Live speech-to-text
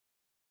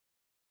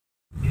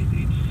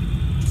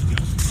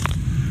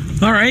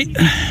All right.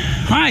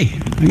 Hi.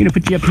 I'm going to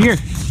put you up here. I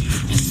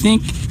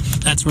think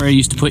that's where I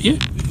used to put you.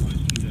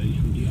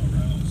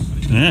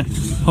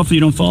 Hopefully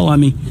you don't fall on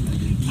me.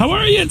 How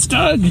are you? It's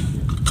Doug.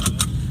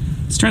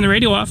 Let's turn the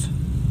radio off.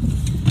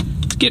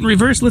 Let's get in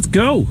reverse. Let's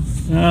go.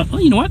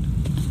 Well, you know what?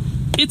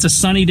 It's a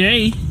sunny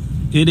day.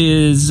 It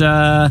is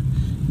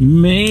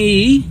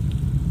May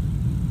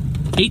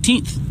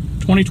 18th,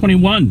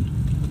 2021.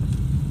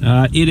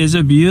 It is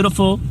a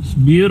beautiful,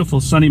 beautiful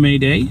sunny May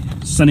day.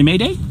 Sunny May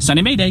day?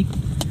 Sunny May day.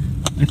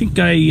 I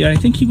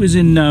think he was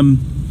in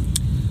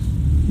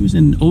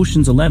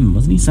Ocean's 11,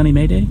 wasn't he? Sunny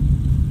May Day?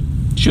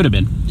 Should have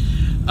been.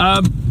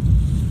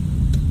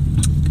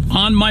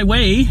 On my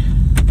way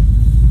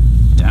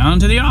down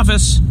to the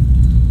office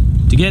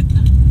to get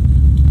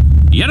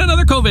yet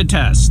another COVID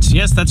test.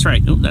 Yes, that's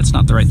right. No, that's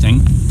not the right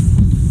thing.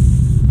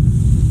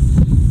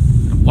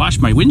 Wash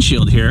my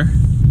windshield here.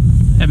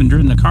 Haven't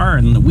driven the car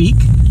in a week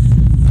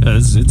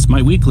because it's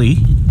my weekly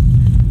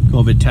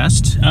COVID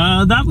test.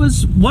 That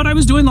was what I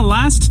was doing the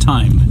last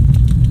time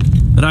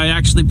that I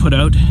actually put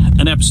out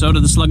an episode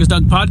of the Slug is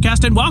Doug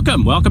podcast. And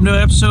welcome to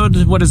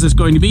episode, what is this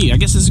going to be? I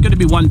guess this is going to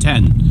be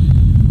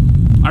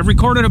 110. I've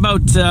recorded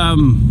about, I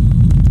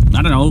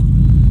don't know,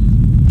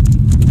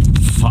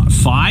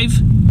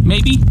 5,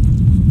 maybe?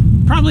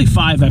 Probably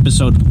 5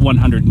 episode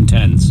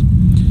 110s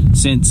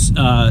since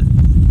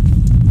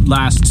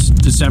last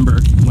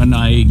December when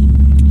I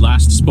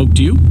last spoke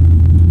to you.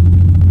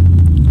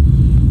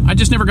 I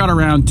just never got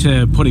around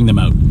to putting them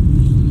out.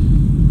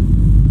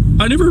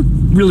 I never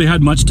really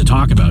had much to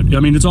talk about. I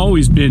mean, it's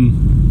always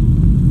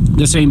been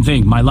the same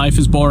thing. My life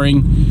is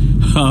boring.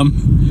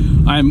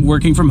 I'm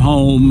working from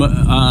home.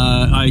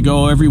 I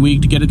go every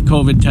week to get a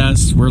COVID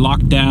test. We're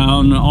locked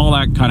down, all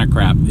that kind of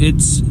crap.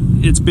 It's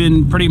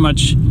been pretty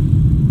much...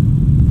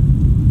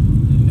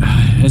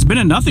 It's been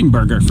a nothing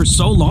burger for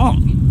so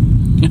long.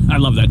 I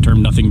love that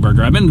term, nothing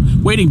burger. I've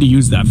been waiting to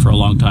use that for a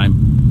long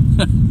time.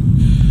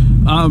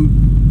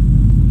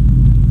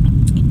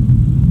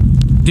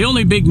 The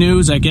only big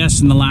news, I guess,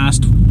 in the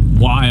last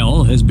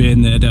while has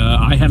been that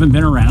I haven't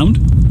been around.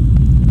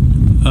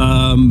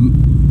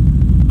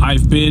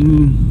 I've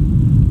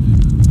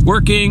been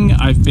working.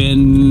 I've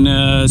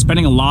been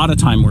spending a lot of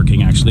time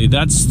working, actually.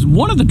 That's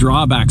one of the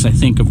drawbacks, I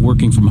think, of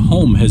working from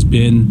home has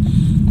been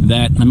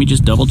that... Let me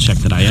just double check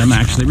that I am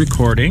actually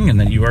recording and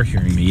that you are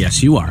hearing me.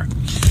 Yes, you are.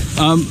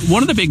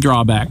 One of the big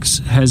drawbacks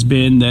has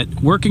been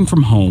that working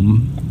from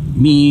home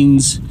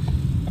means...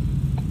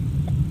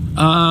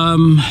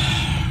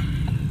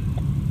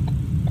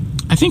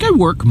 I think I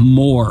work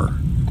more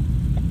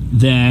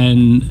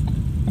than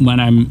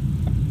when I'm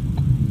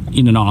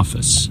in an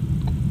office,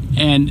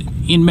 and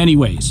in many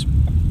ways.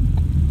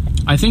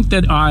 I think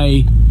that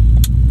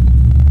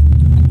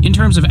in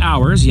terms of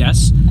hours,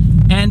 yes,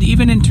 and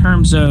even in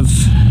terms of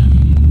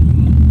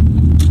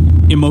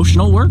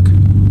emotional work,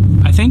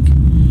 I think,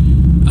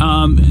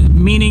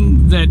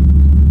 meaning that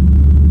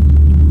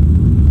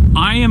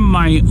I am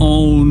my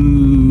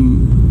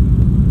own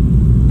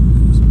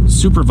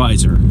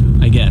supervisor,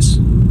 I guess,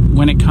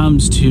 when it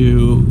comes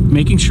to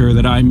making sure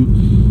that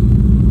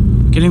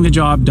I'm getting the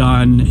job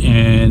done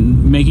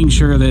and making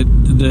sure that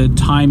the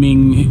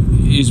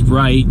timing is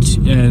right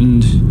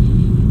and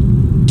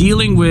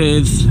dealing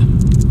with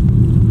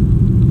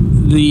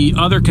the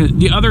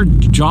other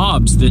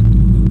jobs that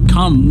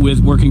come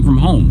with working from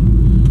home.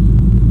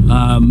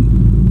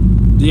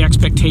 The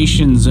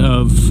expectations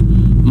of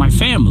my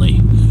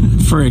family,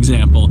 for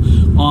example,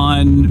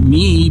 on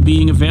me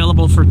being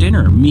available for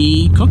dinner,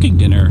 me cooking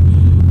dinner,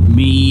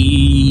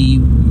 me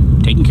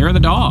taking care of the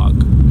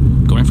dog,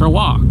 going for a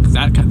walk,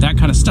 that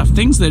kind of stuff.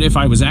 Things that if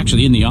I was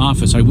actually in the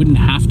office, I wouldn't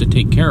have to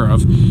take care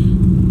of.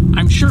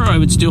 I'm sure I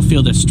would still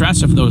feel the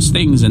stress of those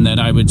things, and that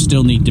I would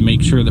still need to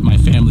make sure that my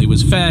family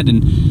was fed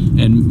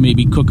and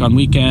maybe cook on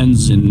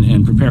weekends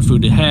and prepare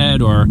food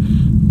ahead, or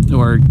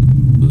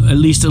at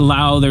least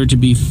allow there to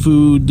be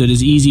food that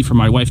is easy for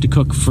my wife to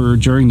cook for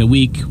during the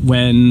week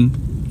when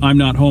I'm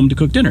not home to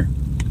cook dinner.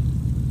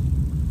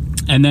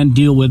 And then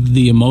deal with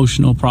the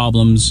emotional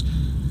problems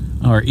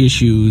or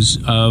issues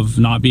of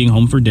not being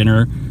home for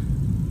dinner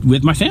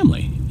with my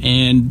family.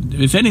 And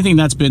if anything,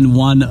 that's been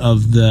one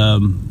of the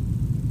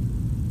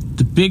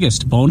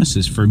biggest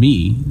bonuses for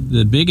me,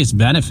 the biggest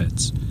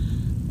benefits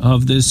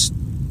of this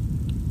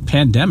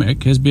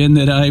pandemic has been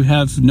that I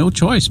have no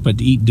choice but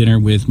to eat dinner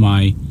with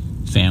my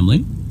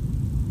family.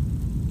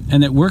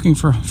 And that working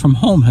from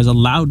home has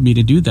allowed me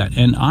to do that.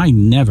 And I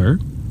never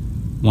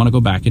want to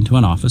go back into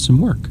an office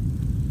and work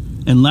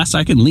unless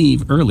I can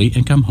leave early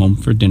and come home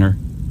for dinner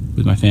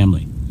with my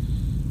family.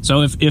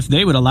 So if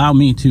they would allow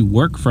me to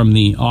work from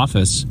the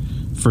office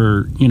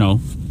for,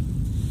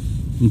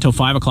 until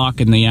 5 o'clock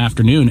in the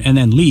afternoon and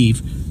then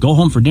leave, go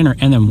home for dinner,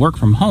 and then work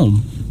from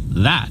home,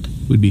 that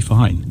would be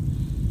fine.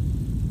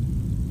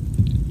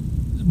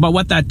 But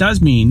what that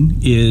does mean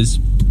is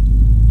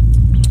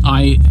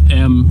I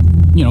am,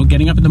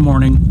 getting up in the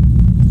morning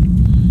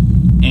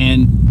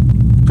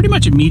and pretty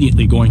much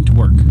immediately going to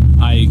work.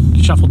 I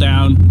shuffle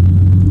down,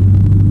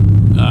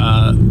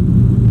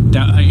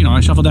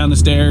 I shuffle down the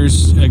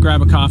stairs, I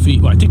grab a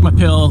coffee. Well, I take my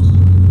pill,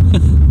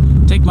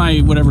 take my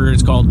whatever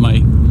it's called,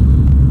 my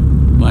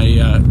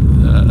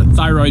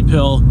thyroid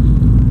pill,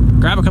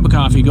 grab a cup of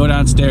coffee, go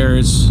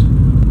downstairs,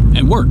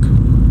 and work.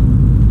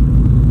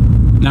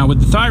 Now, with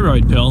the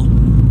thyroid pill,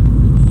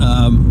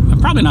 I'm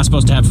probably not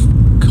supposed to have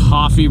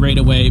coffee right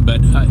away, but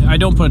I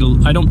don't put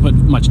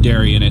much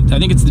dairy in it. I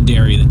think it's the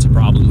dairy that's a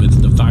problem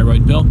with the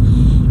thyroid pill.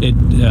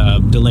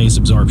 It delays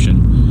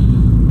absorption.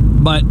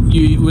 But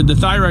with the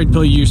thyroid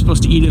pill, you're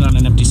supposed to eat it on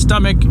an empty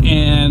stomach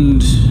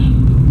and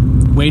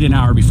wait an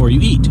hour before you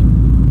eat.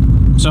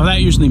 So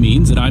that usually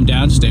means that I'm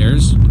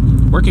downstairs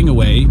working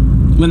away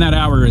when that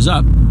hour is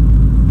up,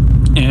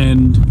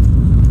 and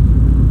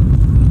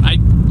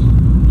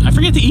I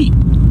forget to eat.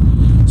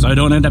 So I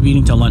don't end up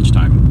eating till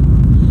lunchtime.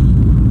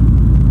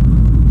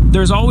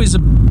 There's always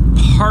a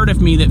part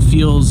of me that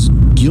feels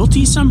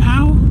guilty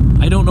somehow.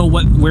 I don't know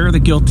where the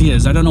guilt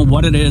is. I don't know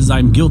what it is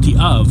I'm guilty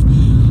of.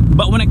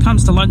 But when it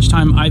comes to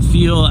lunchtime, I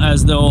feel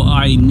as though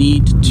I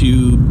need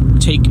to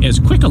take as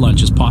quick a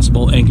lunch as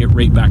possible and get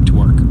right back to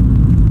work.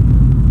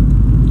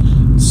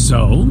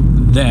 So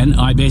then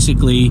I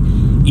basically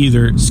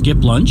either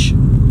skip lunch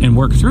and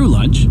work through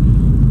lunch,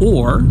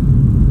 or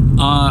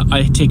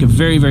I take a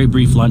very, very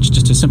brief lunch,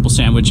 just a simple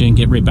sandwich, and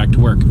get right back to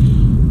work.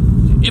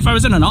 If I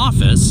was in an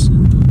office,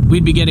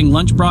 we'd be getting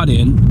lunch brought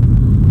in.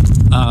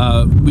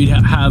 We'd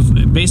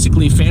have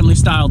basically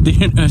family-style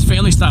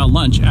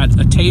lunch at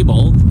a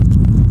table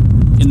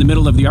in the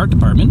middle of the art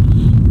department.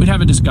 We'd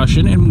have a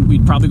discussion, and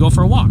we'd probably go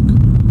for a walk.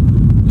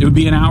 It would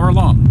be an hour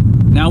long.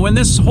 Now, when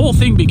this whole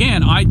thing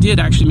began, I did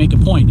actually make a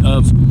point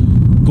of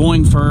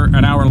going for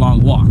an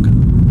hour-long walk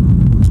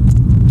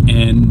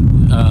and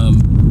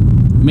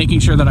making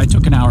sure that I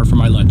took an hour for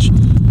my lunch.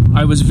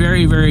 I was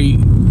very, very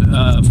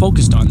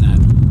focused on that.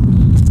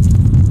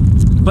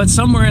 But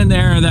somewhere in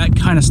there, that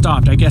kind of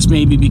stopped. I guess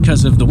maybe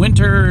because of the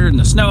winter and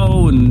the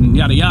snow and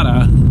yada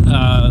yada.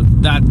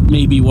 That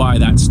may be why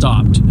that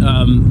stopped.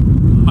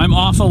 I'm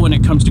awful when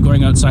it comes to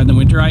going outside in the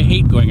winter. I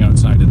hate going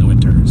outside in the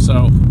winter.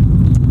 So,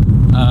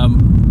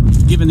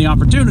 given the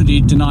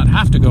opportunity to not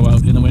have to go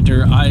out in the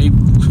winter,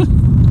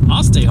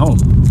 I'll stay home.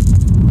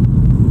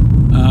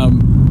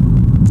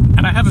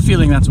 And I have a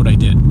feeling that's what I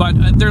did.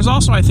 But there's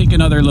also, I think,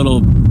 another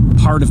little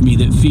part of me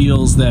that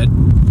feels that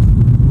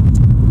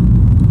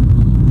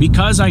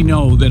because I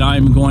know that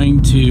I'm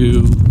going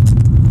to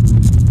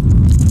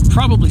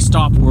probably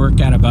stop work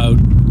at about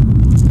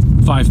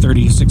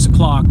 5:30, 6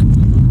 o'clock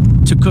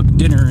to cook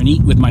dinner and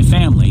eat with my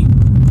family,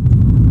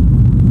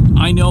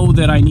 I know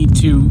that I need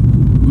to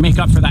make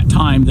up for that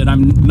time that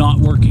I'm not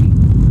working.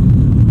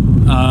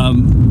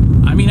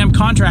 I'm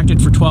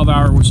contracted for 12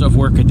 hours of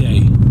work a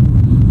day.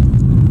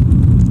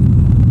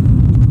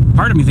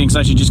 Part of me thinks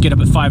I should just get up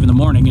at 5 in the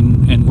morning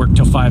and work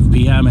till 5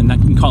 p.m. and I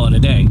can call it a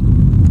day.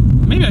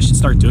 Maybe I should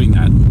start doing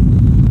that.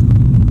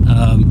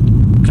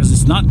 Because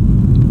it's not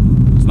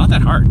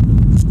that hard.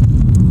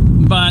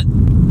 But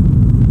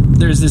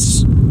there's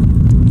this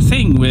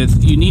thing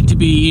with you need to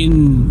be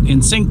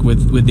in sync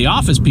with the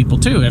office people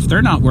too. If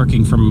they're not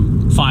working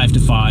from 5 to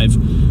 5,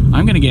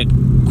 I'm going to get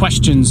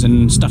questions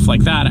and stuff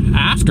like that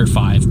after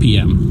 5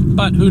 p.m.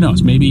 But who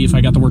knows? Maybe if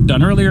I got the work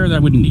done earlier, I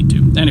wouldn't need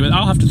to. Anyway,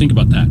 I'll have to think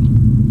about that.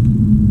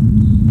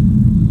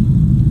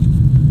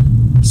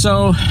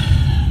 So,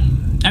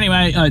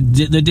 anyway,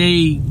 the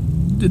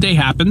day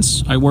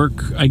happens. I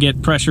work. I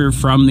get pressure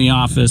from the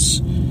office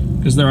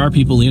because there are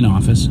people in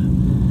office.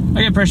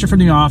 I get pressure from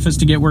the office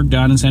to get work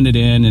done and send it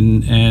in,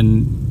 and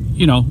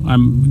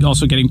I'm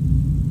also getting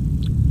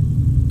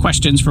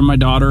questions from my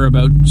daughter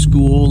about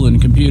school and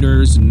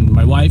computers, and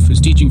my wife is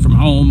teaching from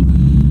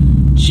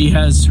home. She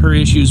has her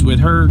issues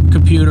with her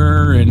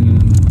computer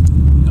and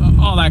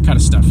all that kind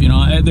of stuff.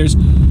 There's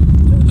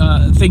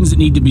things that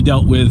need to be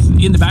dealt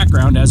with in the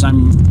background as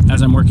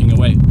I'm working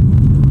away.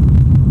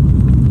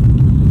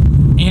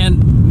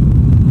 And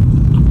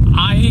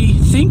I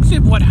think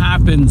that what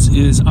happens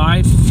is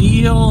I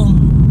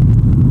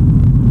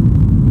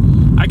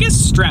guess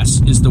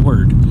stress is the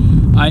word.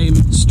 I'm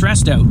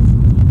stressed out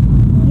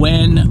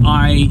when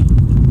I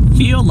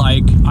feel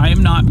like I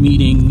am not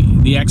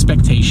meeting the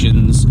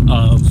expectations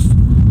of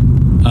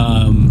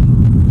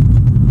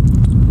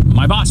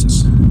my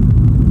bosses.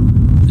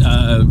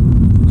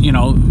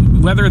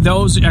 Whether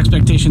those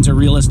expectations are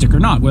realistic or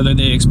not, whether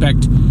they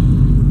expect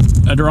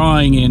a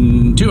drawing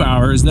in 2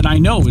 hours that I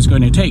know is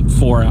going to take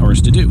 4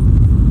 hours to do.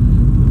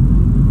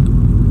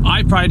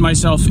 I pride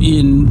myself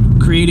in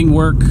creating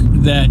work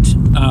that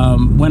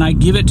when I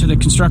give it to the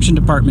construction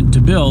department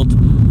to build,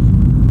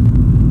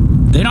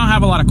 they don't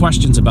have a lot of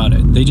questions about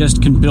it. They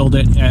just can build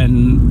it,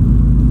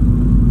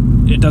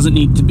 and it doesn't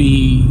need to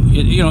be,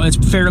 it's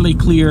fairly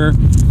clear.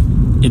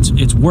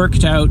 It's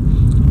worked out.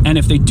 And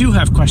if they do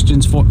have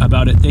questions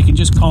about it, they can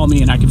just call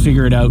me and I can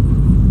figure it out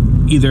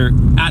either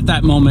at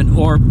that moment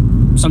or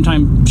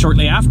sometime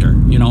shortly after,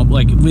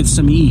 like with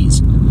some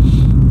ease.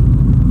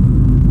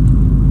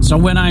 So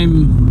when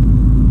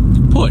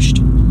I'm pushed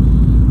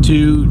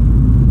to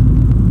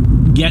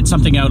get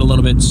something out a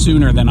little bit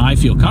sooner than I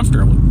feel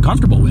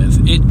comfortable with,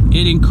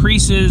 it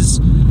increases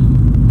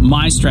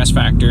my stress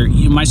factor,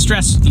 my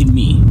stress in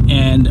me,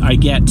 and I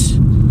get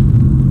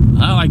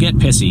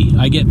pissy.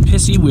 I get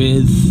pissy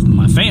with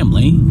my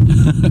family,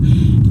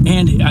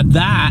 and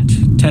that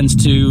tends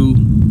to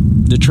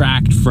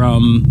detract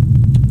from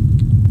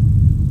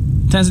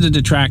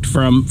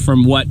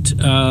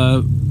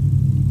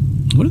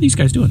what are these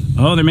guys doing?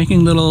 Oh, they're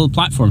making little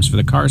platforms for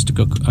the cars to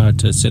go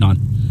to sit on.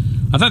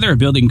 I thought they were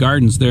building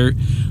gardens.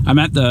 I'm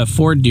at the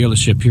Ford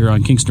dealership here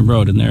on Kingston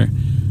Road, and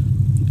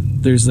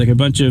there's like a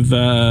bunch of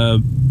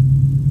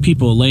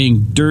people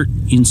laying dirt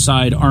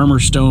inside armor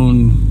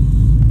stone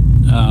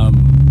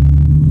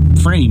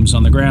frames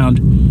on the ground,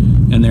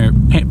 and they're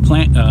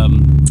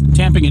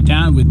tamping it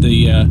down with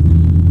the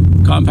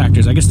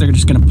compactors. I guess they're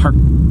just going to park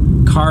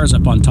cars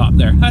up on top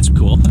there. That's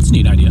cool. That's a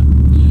neat idea.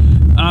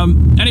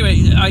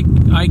 Anyway,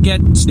 I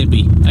get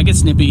snippy,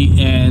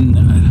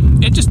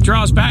 and it just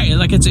draws back.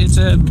 Like it's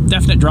a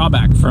definite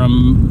drawback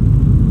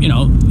from,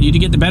 you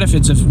get the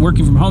benefits of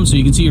working from home, so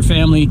you can see your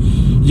family,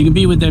 you can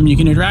be with them, you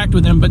can interact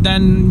with them, but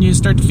then you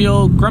start to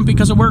feel grumpy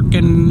because of work,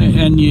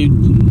 and you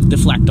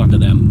deflect onto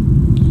them.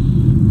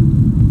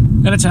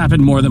 And it's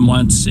happened more than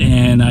once,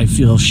 and I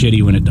feel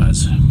shitty when it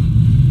does.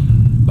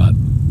 But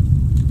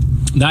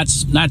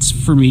that's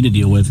for me to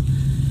deal with.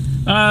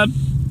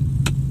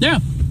 Yeah.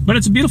 But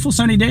it's a beautiful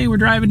sunny day. We're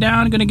driving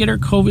down, going to get our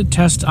COVID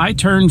test. I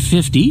turned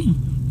 50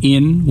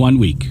 in 1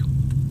 week.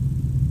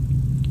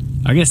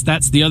 I guess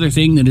that's the other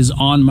thing that is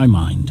on my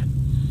mind.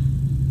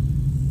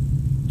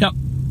 Yep,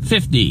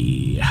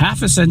 50,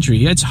 half a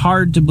century. It's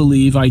hard to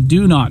believe. I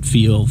do not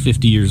feel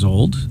 50 years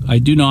old. I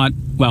do not,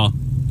 well,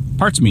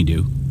 parts of me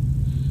do.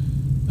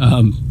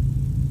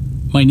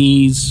 My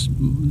knees,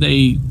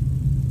 they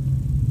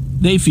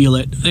feel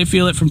it. They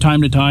feel it from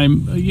time to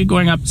time. You're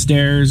going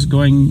upstairs,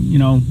 going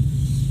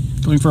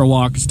for a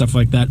walk, stuff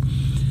like that.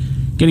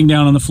 Getting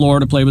down on the floor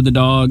to play with the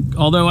dog.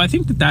 Although I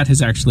think that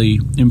has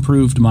actually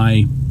improved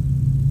my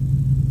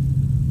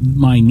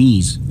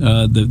knees,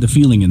 the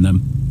feeling in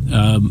them.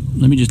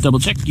 Let me just double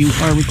check. You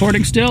are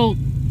recording still?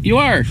 You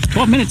are.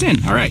 12 minutes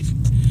in. All right.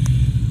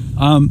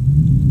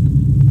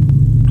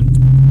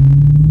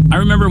 I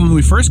remember when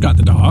we first got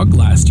the dog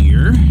last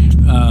year,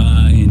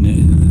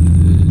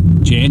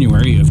 in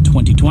January of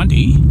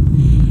 2020.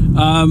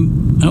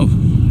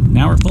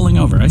 Now we're pulling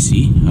over. I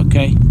see.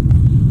 Okay.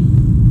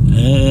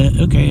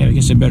 Okay, I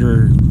guess I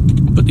better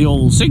put the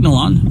old signal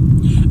on.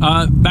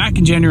 Back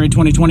in January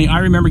 2020, I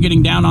remember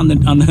getting down on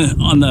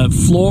the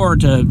floor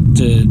to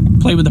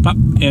play with the pup,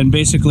 and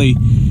basically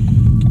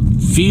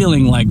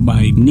feeling like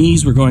my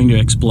knees were going to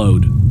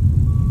explode.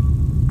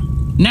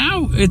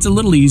 Now it's a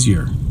little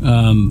easier.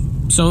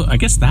 So I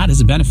guess that is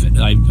a benefit.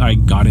 I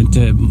got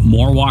into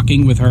more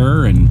walking with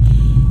her and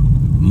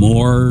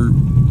more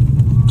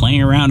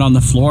playing around on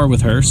the floor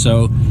with her,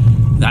 so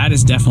that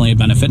is definitely a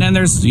benefit. And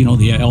there's, all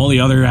the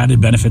other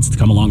added benefits that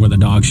come along with a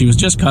dog. She was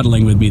just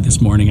cuddling with me this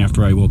morning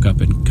after I woke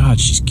up, and God,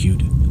 she's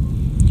cute.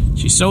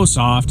 She's so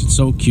soft and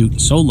so cute,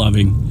 so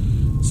loving.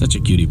 Such a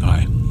cutie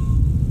pie.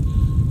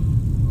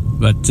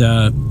 But,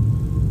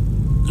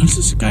 what's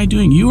this guy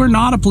doing? You are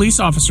not a police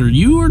officer.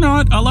 You are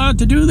not allowed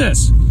to do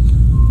this.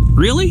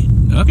 Really?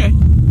 Okay.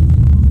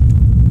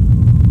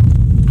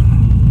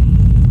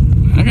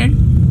 Okay.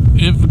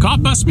 If a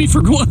cop busts me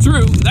for going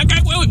through, that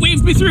guy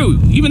waved me through,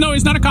 even though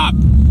he's not a cop.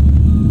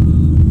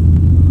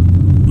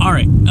 All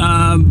right.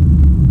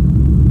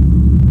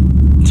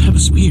 That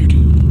was weird.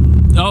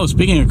 Oh,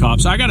 speaking of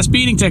cops, I got a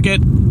speeding ticket.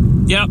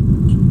 Yep.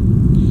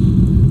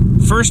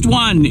 First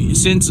one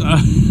since,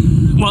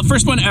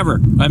 first one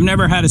ever. I've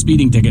never had a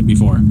speeding ticket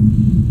before.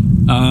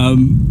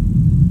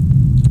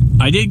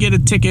 I did get a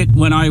ticket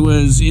when I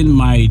was in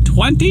my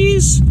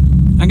 20s,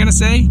 I'm going to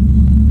say.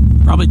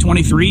 Probably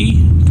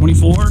 23,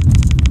 24.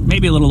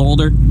 Maybe a little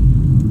older.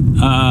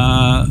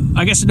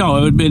 I guess no,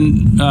 it would have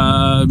been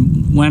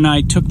when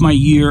I took my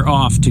year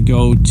off to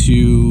go to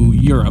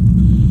Europe.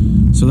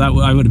 So that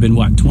I would have been,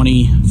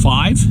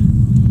 25?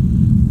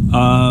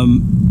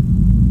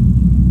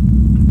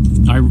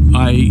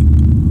 I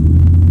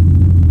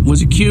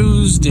was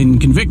accused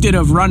and convicted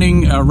of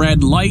running a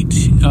red light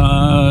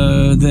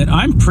that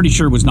I'm pretty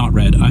sure was not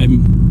red.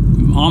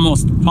 I'm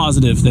almost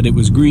positive that it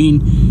was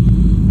green.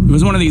 It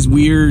was one of these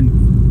weird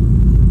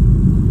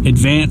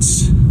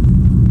advance.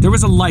 There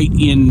was a light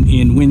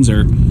in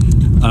Windsor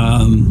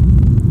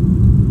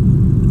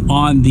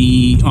on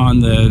the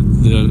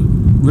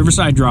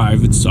Riverside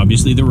Drive. It's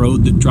obviously the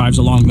road that drives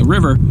along the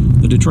river,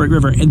 the Detroit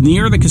River, and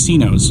near the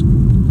casinos,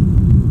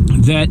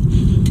 that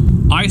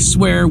I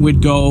swear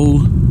would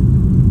go.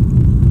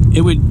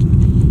 It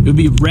would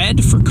be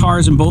red for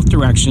cars in both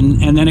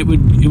directions, and then it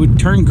would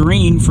turn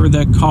green for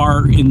the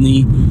car in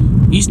the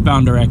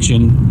eastbound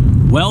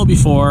direction, well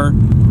before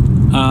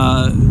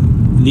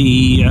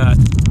the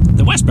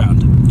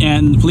westbound.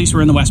 And the police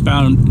were in the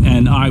westbound,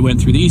 and I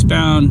went through the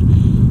eastbound,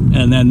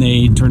 and then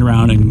they turned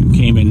around and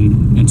came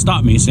in and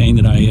stopped me, saying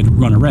that I had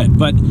run a red.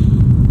 But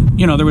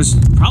there was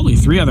probably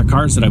 3 other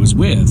cars that I was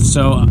with,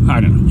 so I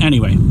don't know.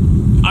 Anyway,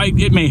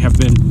 it may have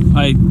been.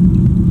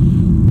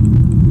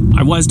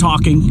 I was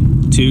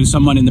talking to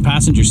someone in the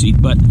passenger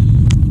seat, but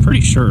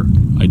pretty sure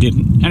I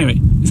didn't. Anyway,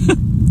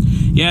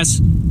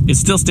 yes, it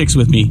still sticks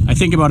with me. I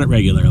think about it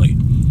regularly.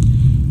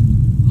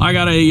 I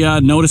got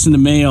a notice in the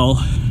mail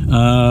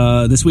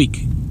this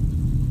week.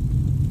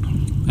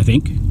 I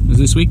think. Was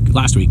this week?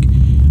 Last week.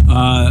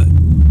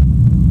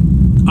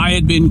 I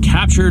had been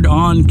captured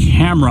on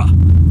camera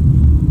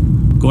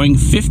going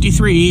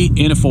 53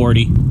 in a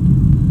 40.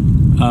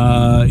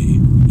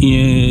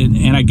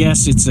 And I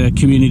guess it's a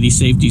community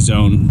safety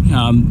zone.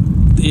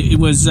 It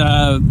was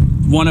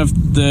one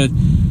of the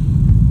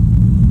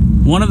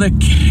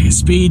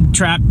speed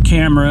trap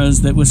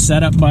cameras that was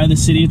set up by the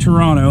city of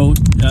Toronto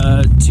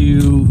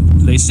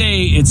they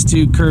say it's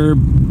to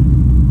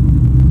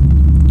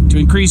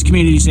increase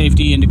community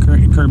safety and to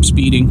curb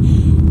speeding.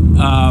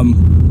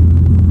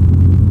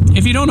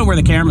 If you don't know where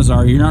the cameras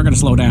are, you're not going to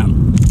slow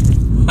down.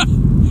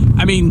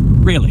 I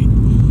mean, really,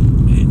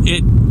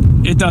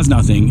 it does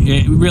nothing.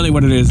 Really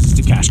what it is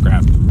a cash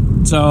grab.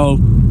 So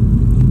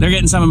they're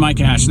getting some of my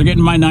cash. They're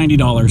getting my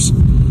 $90.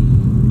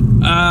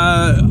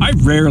 I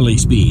rarely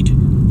speed.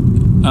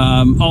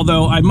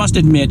 Although I must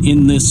admit,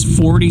 in this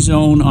 40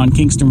 zone on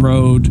Kingston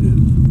Road,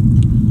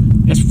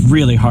 it's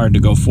really hard to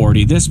go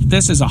 40.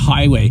 This is a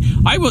highway.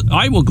 I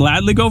will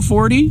gladly go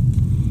 40.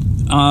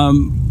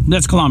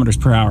 That's kilometers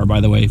per hour,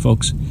 by the way,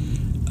 folks.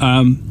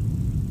 I'll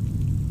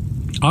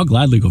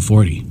gladly go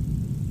 40.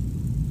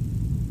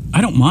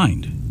 I don't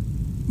mind.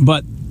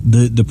 But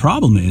the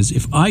problem is,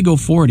 if I go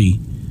 40,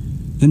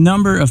 the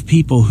number of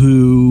people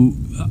who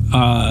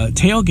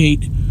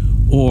tailgate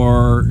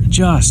or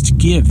just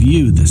give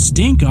you the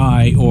stink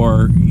eye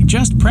or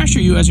just pressure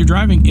you as you're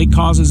driving, it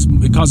causes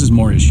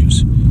more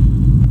issues.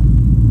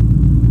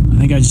 I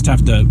think I just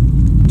have to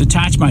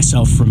detach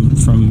myself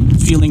from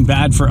feeling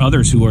bad for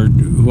others who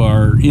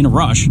are in a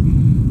rush,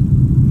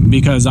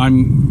 because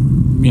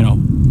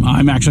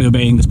I'm actually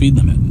obeying the speed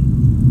limit.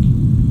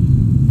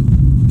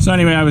 So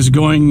anyway, it was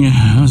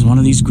one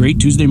of these great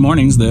Tuesday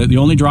mornings, the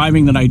only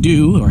driving that I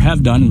do or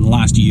have done in the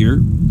last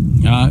year,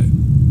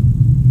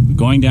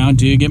 going down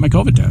to get my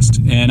COVID test.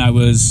 And I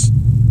was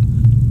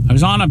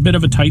on a bit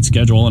of a tight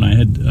schedule, and I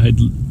had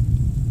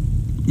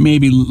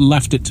maybe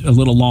left it a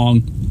little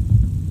long.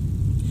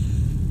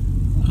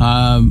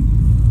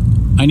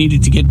 I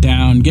needed to get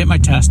down, get my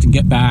test, and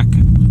get back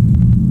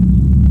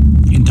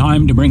in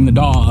time to bring the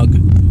dog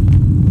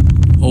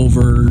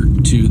over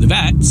to the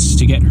vets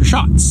to get her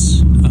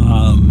shots.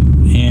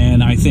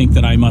 And I think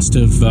that I must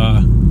have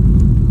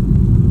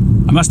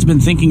been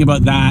thinking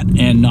about that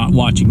and not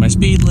watching my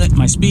speed,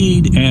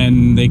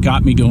 and they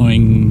got me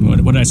going,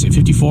 what did I say,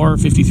 54,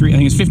 53? I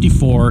think it's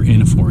 54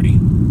 in a 40.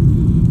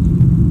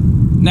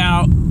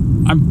 Now,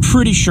 I'm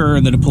pretty sure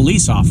that a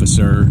police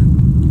officer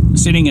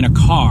sitting in a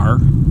car,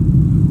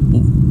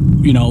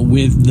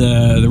 with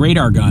the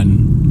radar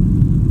gun,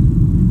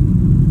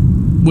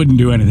 wouldn't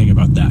do anything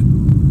about that.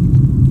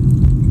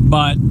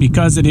 But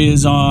because it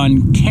is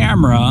on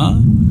camera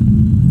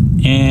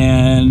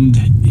and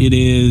it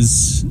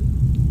is,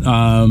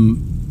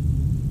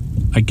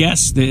 I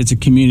guess it's a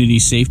community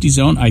safety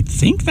zone. I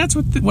think that's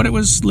what it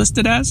was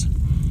listed as.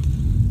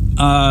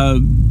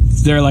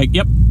 They're like,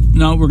 yep,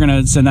 no, we're going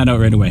to send that out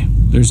right away.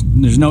 There's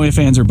no ifs,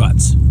 ands, or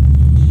buts.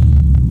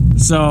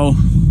 So,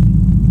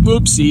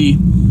 whoopsie.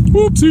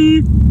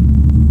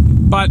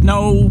 But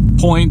no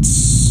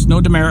points, no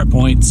demerit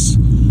points.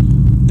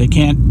 They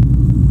can't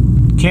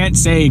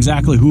say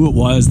exactly who it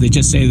was. They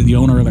just say that the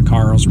owner of the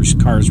car is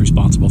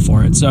responsible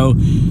for it. So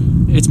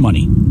it's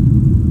money.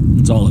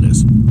 That's all it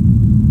is.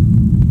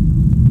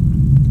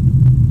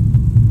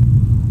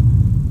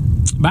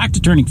 Back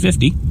to turning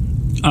 50.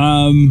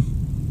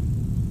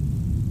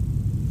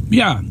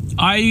 Yeah,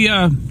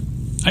 I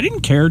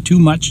didn't care too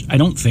much, I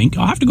don't think.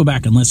 I'll have to go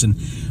back and listen.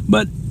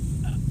 But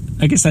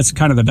I guess that's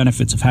kind of the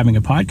benefits of having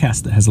a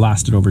podcast that has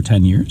lasted over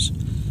 10 years.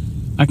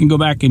 I can go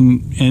back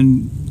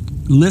and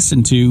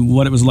listen to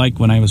what it was like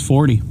when I was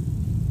 40,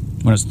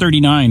 when I was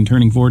 39,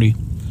 turning 40.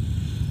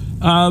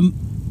 I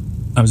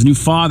was a new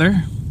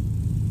father.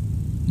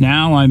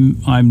 Now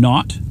I'm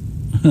not.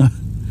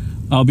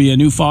 I'll be a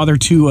new father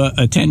to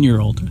a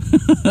 10-year-old,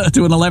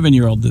 to an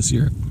 11-year-old this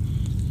year,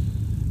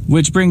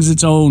 which brings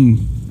its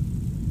own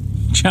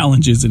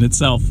challenges in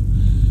itself.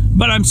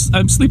 But I'm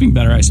sleeping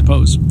better, I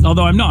suppose.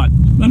 Although I'm not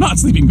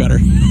sleeping better.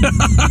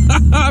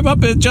 I'm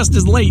up just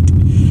as late.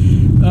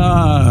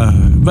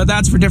 But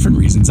that's for different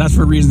reasons. That's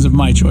for reasons of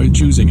my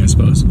choosing, I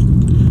suppose.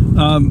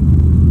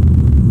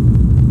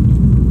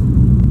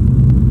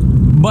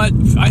 But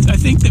I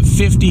think that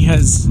 50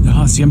 has...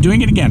 see, I'm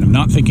doing it again. I'm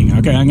not thinking,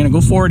 okay, I'm going to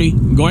go 40.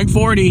 I'm going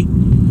 40.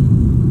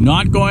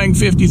 Not going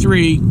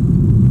 53.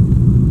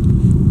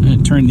 I'm going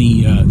to turn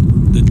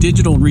the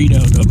digital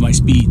readout of my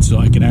speed so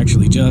I can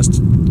actually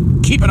just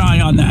keep an eye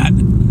on that.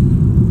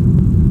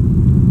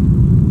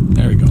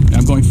 There we go.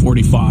 I'm going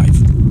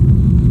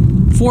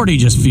 45. 40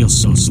 just feels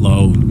so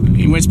slow. I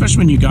mean, especially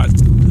when you got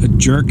a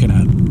jerk and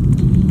a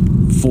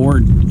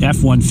Ford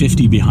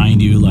F-150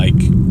 behind you, like,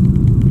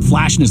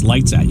 flashing his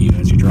lights at you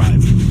as you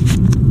drive.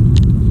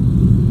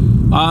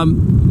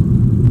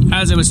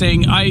 As I was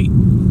saying,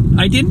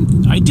 I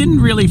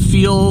didn't really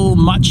feel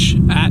much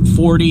at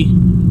 40.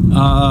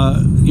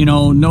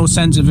 No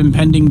sense of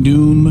impending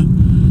doom.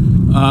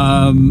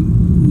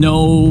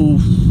 No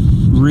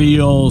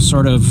real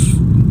sort of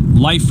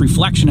life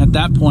reflection at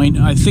that point.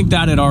 I think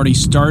that had already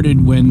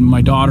started when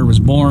my daughter was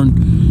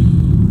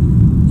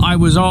born. I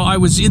was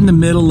in the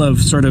middle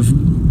of sort of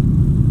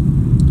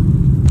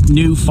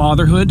new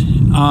fatherhood,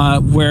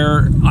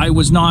 where I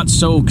was not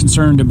so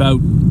concerned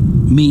about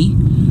me.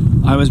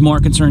 I was more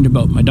concerned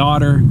about my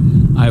daughter.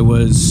 I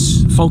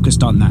was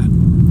focused on that.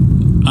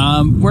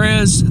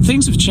 Whereas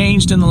things have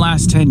changed in the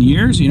last 10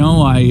 years.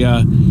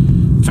 I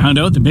found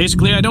out that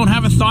basically I don't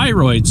have a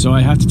thyroid, so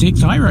I have to take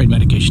thyroid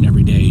medication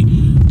every day.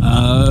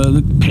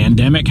 The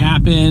pandemic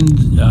happened.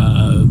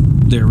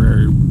 There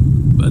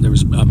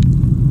was a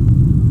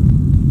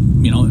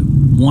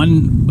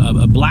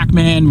black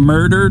man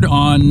murdered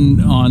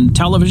on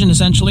television,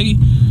 essentially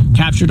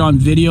captured on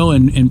video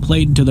and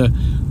played to the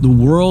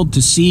world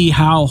to see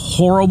how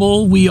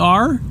horrible we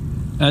are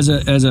as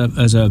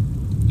a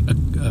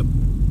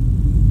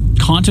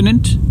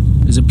continent,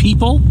 as a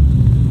people,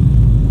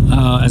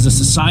 as a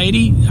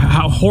society,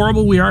 how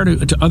horrible we are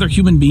to other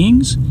human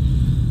beings.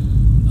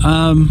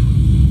 A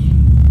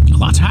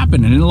lot's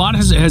happened, and a lot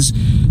has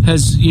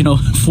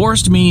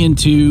forced me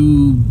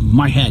into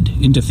my head,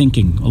 into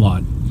thinking a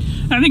lot.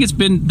 And I think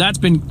that's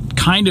been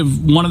kind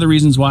of one of the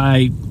reasons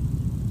why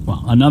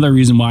another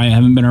reason why I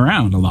haven't been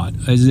around a lot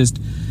is just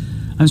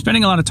I'm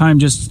spending a lot of time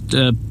just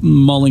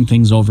mulling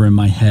things over in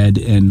my head,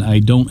 and I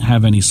don't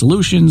have any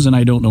solutions, and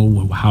I don't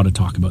know how to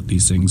talk about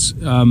these things.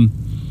 So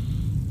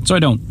I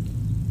don't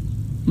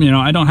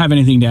have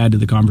anything to add to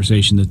the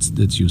conversation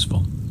that's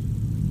useful.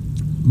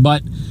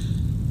 But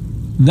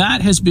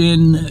that has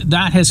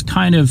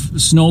kind of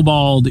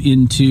snowballed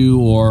into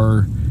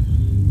or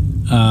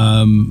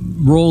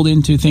rolled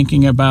into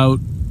thinking about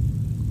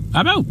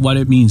what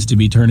it means to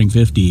be turning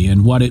 50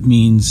 and what it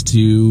means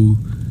to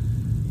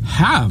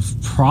have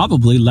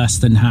probably less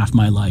than half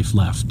my life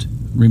left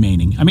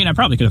remaining. I mean, I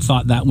probably could have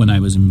thought that when I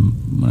was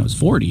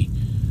 40.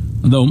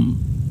 Although,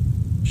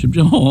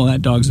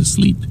 that dog's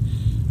asleep.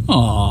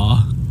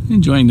 Aw,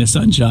 enjoying the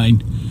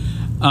sunshine.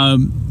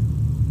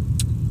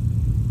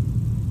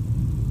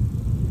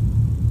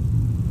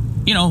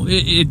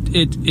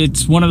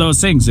 It's one of those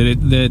things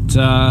that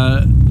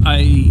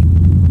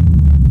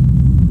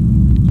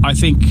I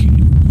think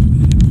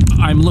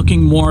I'm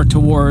looking more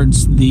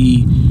towards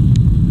the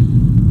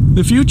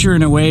future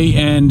in a way,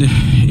 and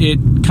it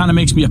kind of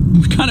makes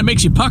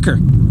you pucker.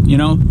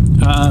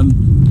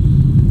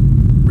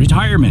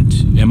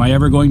 Retirement. Am I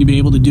ever going to be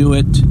able to do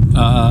it?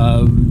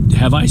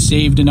 Have I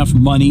saved enough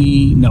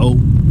money? No,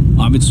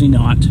 obviously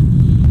not.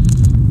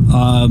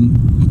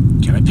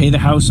 Can I pay the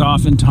house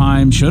off in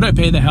time? Should I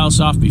pay the house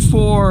off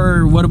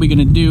before? What are we going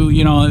to do?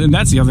 And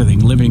that's the other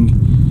thing. Living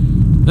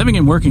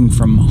and working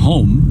from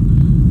home.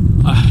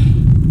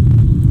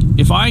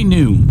 If I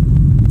knew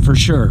for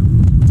sure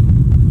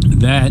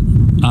that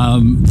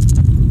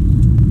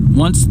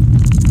once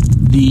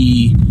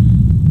the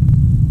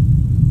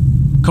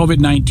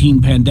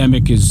COVID-19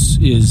 pandemic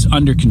is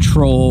under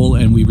control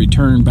and we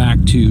return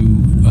back to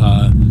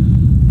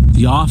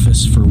the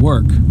office for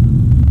work,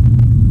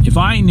 if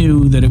I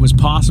knew that it was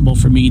possible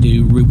for me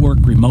to work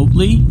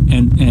remotely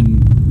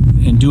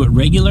and do it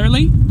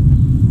regularly,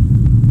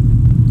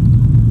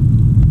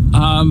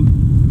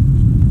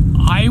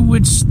 I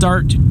would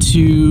start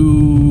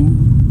to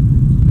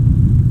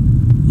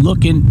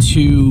look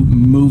into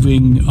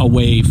moving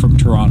away from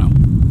Toronto.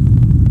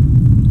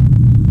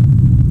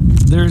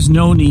 There's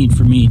no need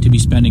for me to be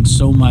spending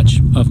so much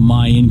of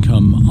my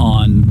income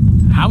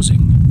on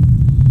housing.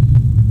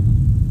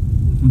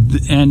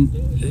 And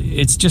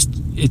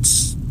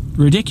it's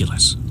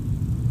ridiculous.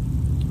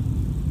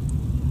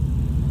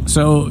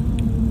 So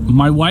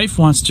my wife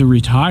wants to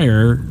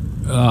retire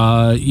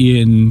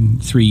in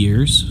 3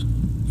 years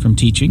from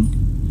teaching.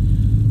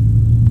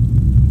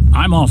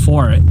 I'm all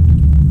for it.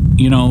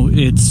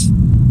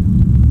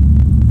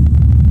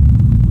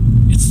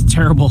 It's a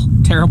terrible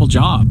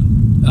job.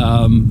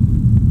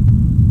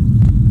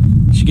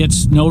 She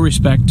gets no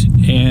respect,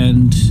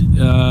 and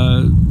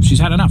she's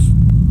had enough.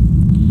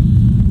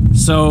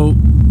 So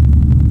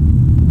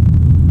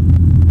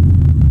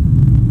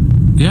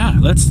yeah,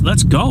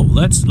 let's go.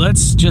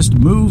 Let's just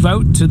move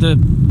out to the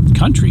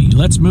country.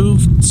 Let's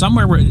move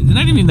somewhere where,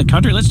 not even the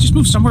country, let's just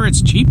move somewhere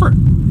it's cheaper.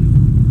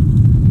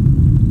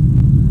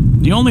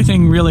 The only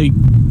thing really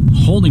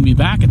holding me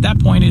back at that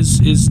point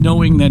is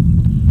knowing that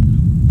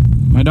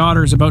my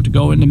daughter is about to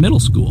go into middle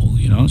school.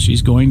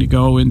 She's going to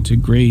go into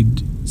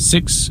grade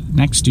 6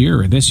 next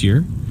year, or this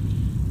year,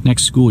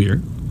 next school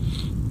year.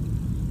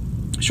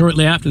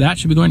 Shortly after that,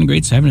 she'll be going to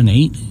grade 7 and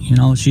 8.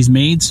 She's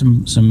made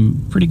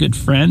some pretty good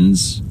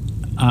friends,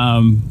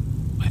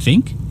 I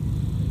think.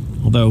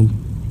 Although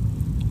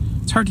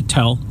it's hard to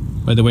tell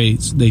by the way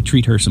they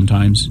treat her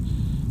sometimes,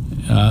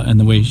 and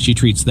the way she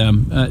treats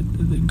them.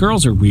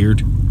 Girls are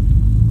weird.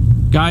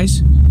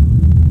 Guys,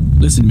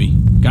 listen to me.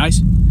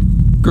 Guys,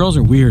 girls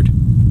are weird.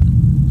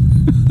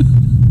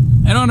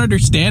 I don't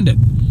understand it.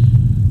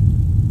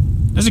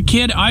 As a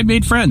kid, I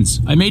made friends.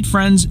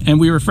 And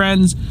we were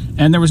friends,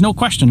 and there was no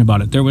question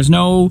about it. There was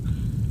no,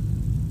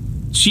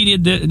 she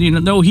did this,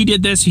 no, he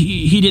did this,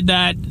 he did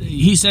that,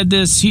 he said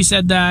this, he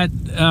said that.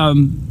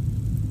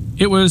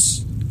 It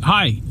was,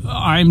 hi,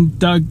 I'm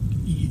Doug,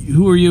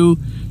 who are you?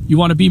 You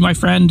want to be my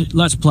friend?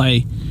 Let's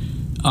play.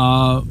 You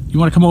want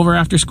to come over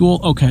after school?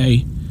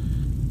 Okay.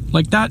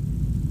 Like that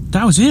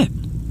was it.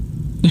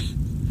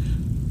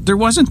 There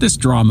wasn't this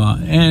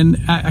drama, and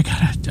I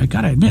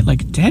gotta admit,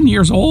 like 10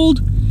 years old,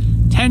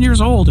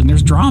 and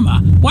there's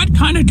drama. What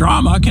kind of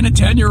drama can a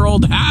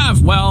 10-year-old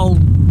have? Well,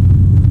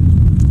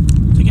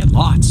 they get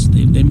lots.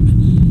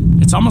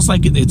 It's almost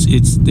like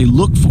it's they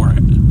look for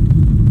it.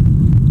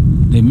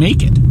 They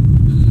make it.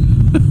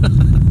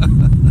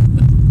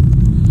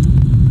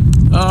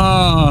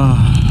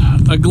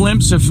 A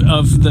glimpse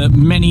of the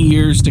many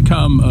years to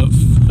come of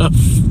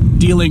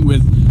dealing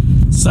with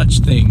such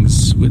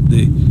things, with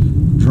the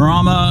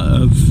drama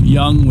of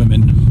young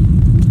women.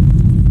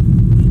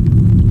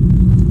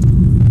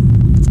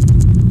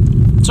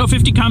 So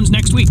 50 comes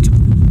next week.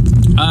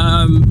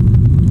 I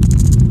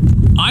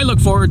look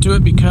forward to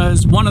it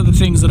because one of the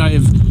things that I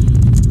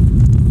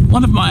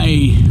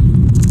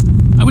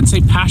wouldn't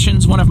say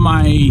passions, one of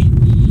my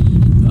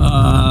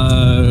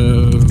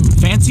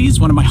fancies,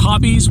 one of my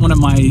hobbies, one of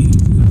my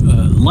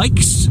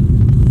likes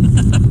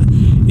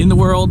in the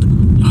world.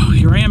 Oh,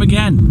 here I am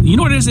again. You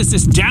know what it is? It's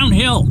this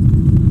downhill.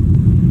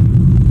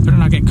 Better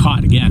not get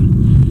caught again.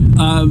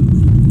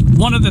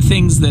 One of the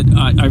things that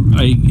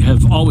I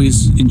have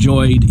always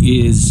enjoyed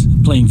is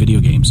playing video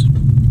games.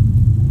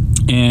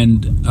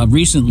 And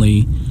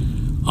recently,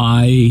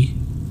 I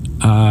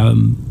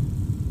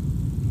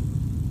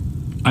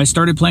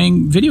started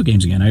playing video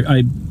games again.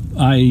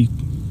 I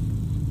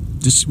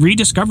just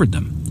rediscovered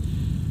them.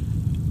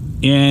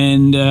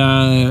 And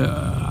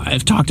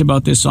I've talked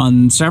about this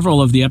on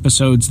several of the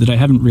episodes that I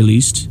haven't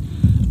released.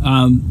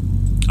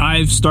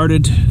 I've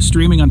started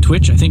streaming on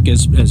Twitch. I think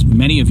as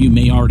many of you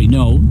may already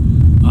know,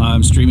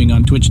 I'm streaming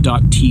on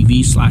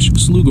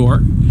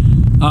twitch.tv/Slugor.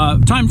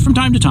 From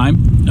time to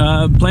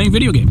time, playing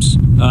video games.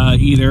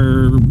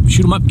 Either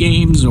shoot-'em-up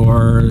games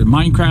or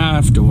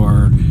Minecraft,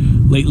 or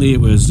lately it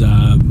was,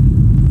 I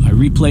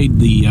replayed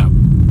the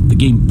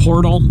game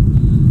Portal.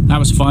 That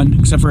was fun,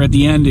 except for at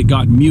the end it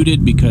got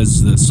muted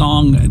because the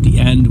song at the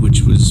end,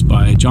 which was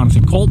by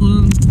Jonathan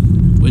Colton,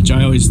 which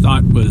I always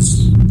thought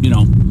was,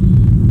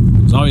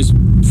 was always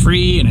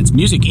free, and it's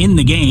music in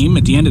the game,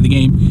 at the end of the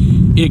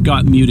game, it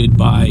got muted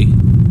by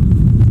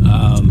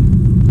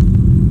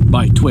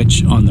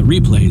Twitch on the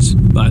replays,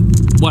 but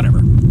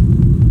whatever.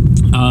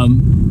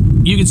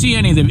 You can see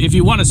any of them, if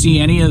you want to see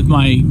any of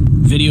my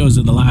videos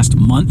of the last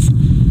month,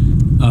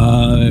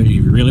 if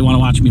you really want to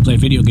watch me play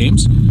video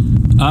games,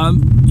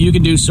 you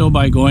can do so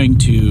by going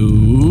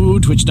to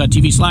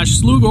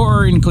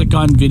twitch.tv/Slugor and click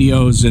on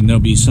videos, and there'll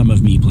be some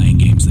of me playing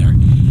games there.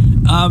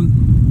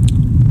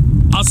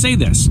 I'll say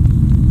this.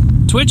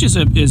 Twitch is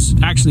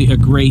actually a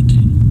great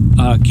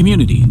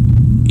community.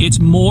 It's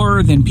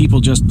more than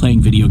people just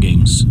playing video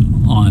games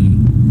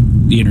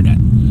on the internet.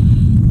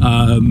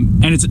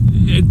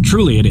 And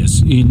truly it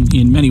is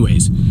in many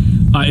ways.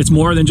 It's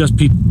more than just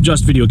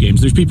video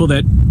games. There's people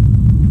that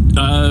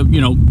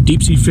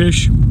deep sea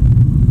fish.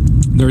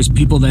 There's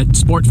people that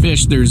sport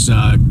fish. There's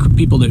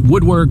people that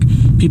woodwork,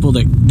 people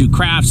that do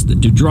crafts, that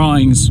do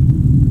drawings,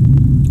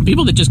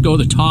 people that just go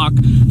to talk.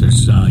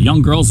 There's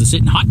young girls that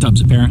sit in hot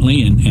tubs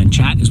apparently and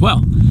chat as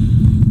well.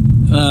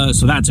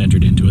 So that's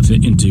entered into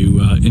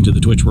the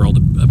Twitch world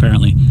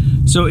apparently.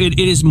 So it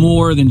is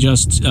more than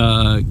just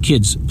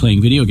kids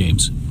playing video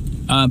games.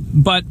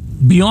 But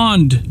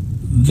beyond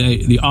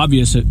the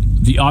obvious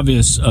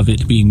of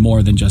it being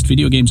more than just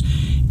video games,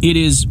 it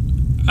is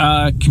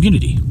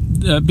community.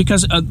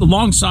 Because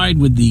alongside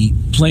with the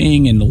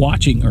playing and the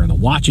watching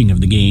of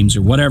the games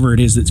or whatever it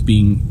is that's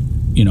being,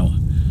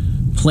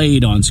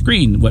 played on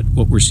screen,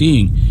 what we're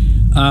seeing,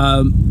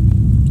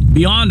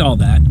 beyond all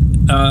that,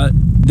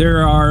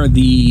 there are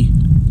the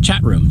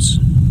chat rooms.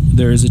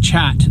 There is a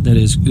chat that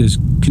is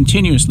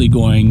continuously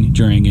going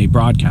during a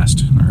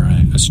broadcast or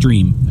a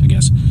stream, I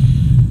guess,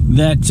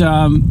 that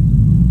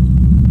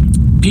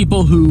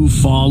people who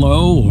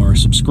follow or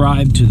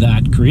subscribe to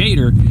that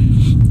creator,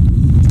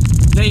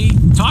 they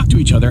talk to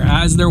each other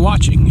as they're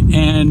watching,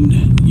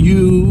 and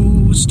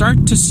you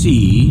start to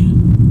see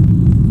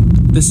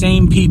the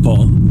same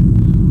people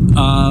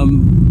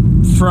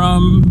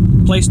from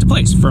place to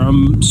place,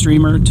 from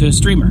streamer to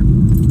streamer,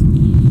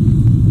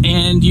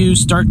 and you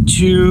start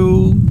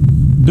to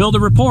build a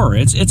rapport.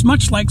 It's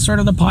much like sort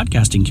of the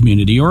podcasting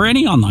community or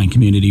any online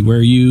community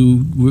where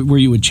you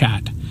would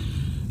chat.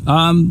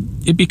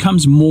 It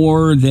becomes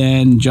more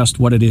than just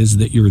what it is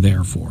that you're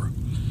there for.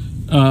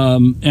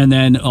 And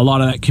then a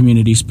lot of that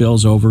community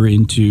spills over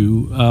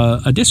into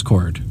a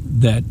Discord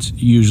that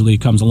usually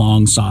comes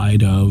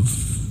alongside of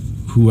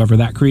whoever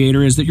that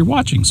creator is that you're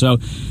watching. So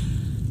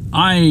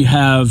I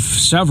have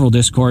several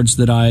Discords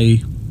that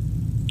I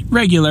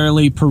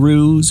regularly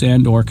peruse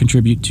and or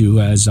contribute to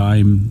as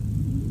I'm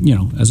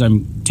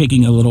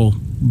taking a little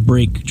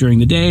break during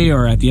the day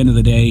or at the end of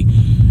the day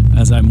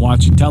as I'm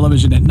watching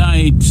television at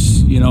night,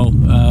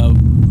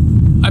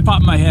 I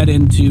pop my head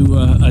into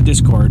a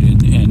Discord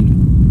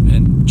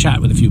and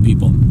chat with a few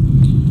people.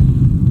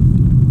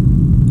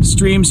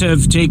 Streams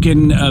have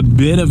taken a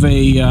bit of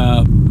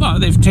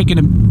they've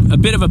taken a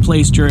bit of a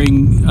place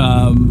during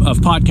of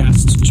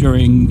podcasts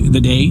during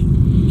the day.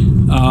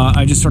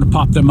 I just sort of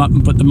pop them up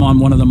and put them on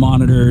one of the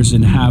monitors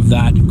and have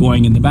that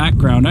going in the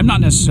background. I'm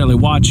not necessarily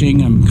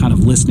watching, I'm kind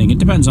of listening. It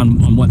depends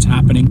on what's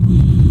happening.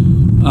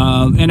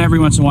 And every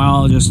once in a while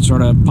I'll just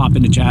sort of pop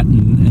into chat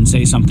and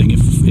say something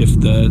if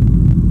the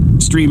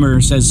streamer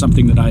says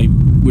something that I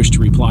wish to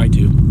reply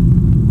to.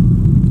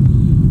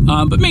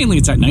 But mainly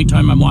it's at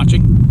nighttime I'm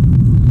watching.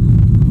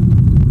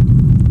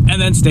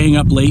 And then staying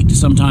up late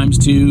sometimes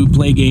to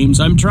play games.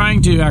 I'm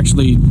trying to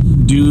actually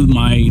do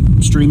my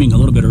streaming a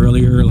little bit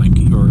earlier,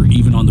 or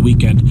even on the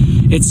weekend.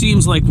 It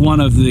seems like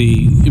one of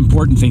the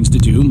important things to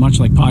do,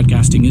 much like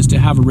podcasting, is to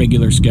have a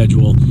regular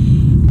schedule.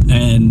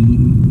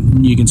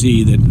 And you can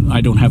see that I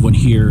don't have one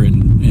here,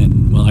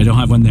 and I don't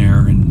have one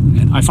there,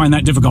 and I find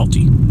that difficult.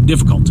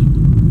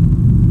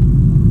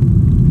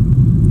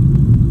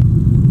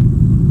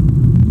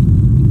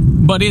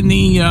 But in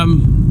the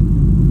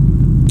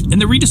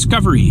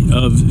rediscovery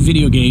of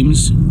video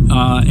games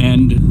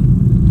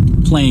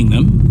and playing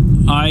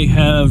them, I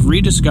have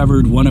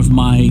rediscovered one of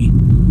my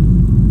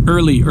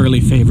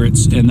early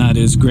favorites, and that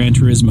is Gran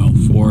Turismo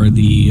for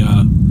the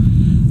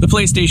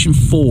PlayStation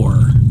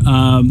 4.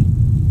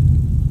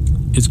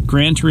 It's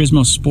Gran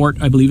Turismo Sport,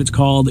 I believe it's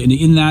called, and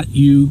in that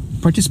you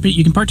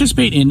can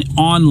participate in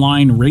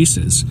online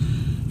races.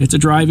 It's a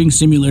driving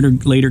simulator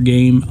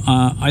game.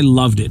 I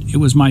loved it. It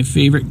was my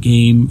favorite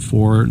game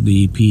for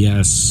the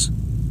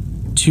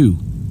PS2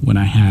 when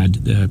I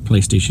had the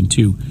PlayStation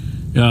 2.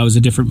 It was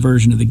a different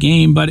version of the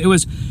game, but it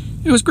was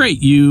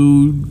great.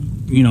 You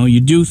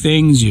do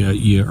things,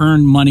 you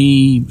earn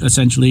money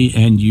essentially,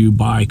 and you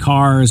buy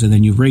cars, and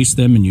then you race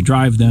them and you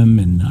drive them.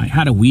 And I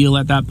had a wheel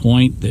at that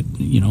point that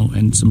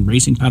and some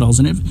racing pedals,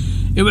 and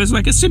it was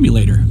like a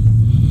simulator,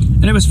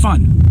 and it was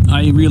fun.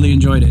 I really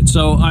enjoyed it.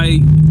 So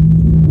I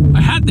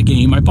had the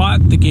game. I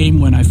bought the game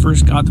when I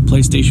first got the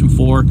PlayStation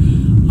 4.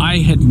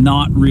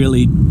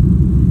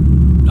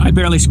 I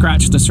barely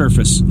scratched the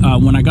surface.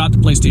 When I got the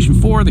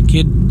PlayStation 4, the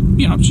kid,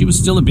 she was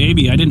still a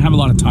baby. I didn't have a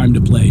lot of time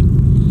to play.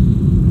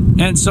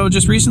 And so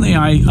just recently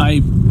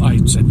I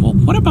said, well,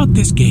 what about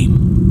this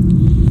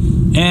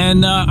game?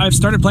 And I've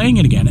started playing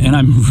it again, and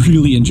I'm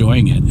really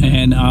enjoying it.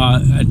 And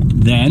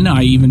then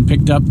I even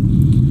picked up,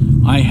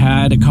 I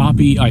had a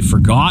copy, I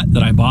forgot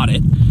that I bought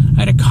it. I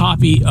had a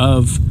copy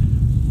of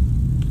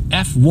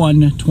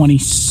F1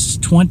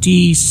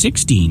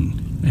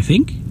 2016, I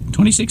think.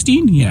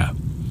 2016? Yeah.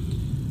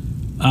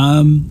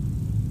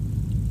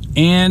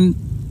 And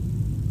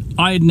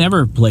I had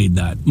never played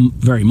that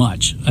very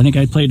much. I think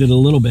I played it a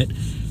little bit.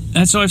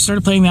 And so I've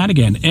started playing that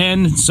again.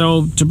 And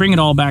so to bring it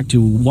all back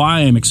to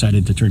why I'm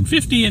excited to turn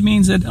 50, it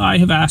means that I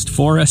have asked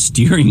for a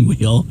steering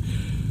wheel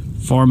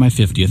for my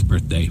 50th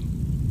birthday.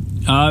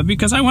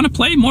 Because I want to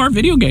play more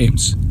video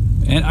games.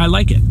 And I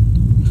like it.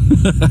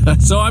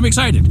 So I'm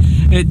excited.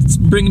 It's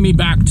bringing me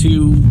back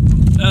to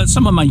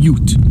some of my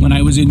youth when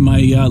I was in my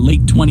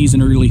late 20s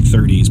and early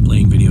 30s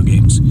playing video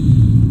games.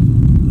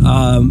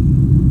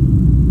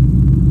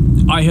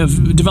 I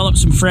have developed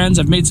some friends.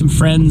 I've made some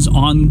friends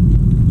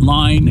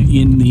online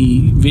in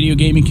the video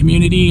gaming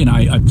community, and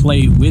I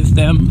play with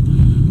them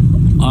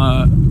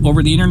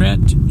over the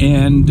internet.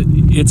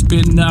 And it's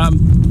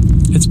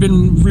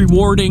been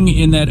rewarding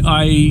in that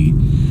I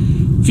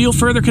feel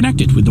further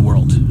connected with the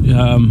world,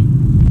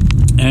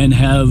 and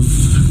have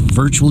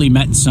virtually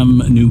met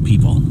some new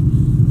people.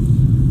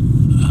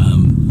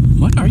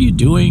 What are you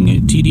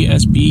doing,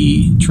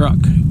 TDSB truck?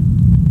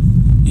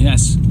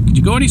 Yes. Could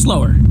you go any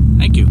slower?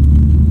 Thank you.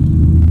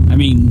 I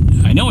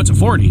mean, I know it's a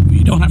 40, but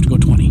you don't have to go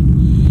 20.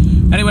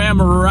 Anyway,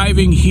 I'm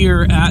arriving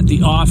here at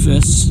the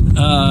office,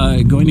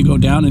 going to go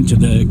down into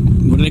the,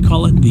 what do they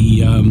call it?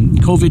 The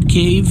COVID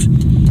cave.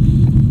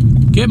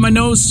 Get my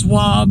nose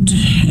swabbed,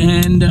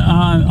 and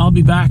I'll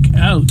be back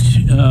out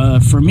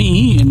for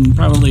me in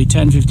probably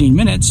 10-15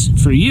 minutes.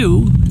 For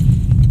you,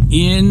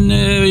 in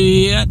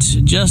yet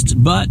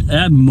just but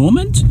a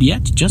moment.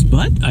 Yet just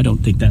but. I don't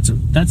think that's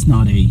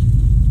not a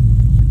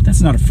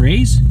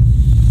phrase.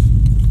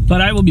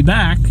 But I will be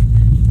back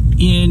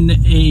in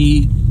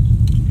a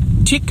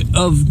tick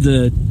of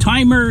the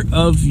timer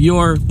of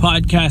your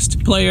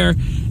podcast player,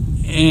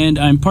 and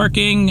I'm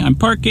parking,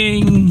 and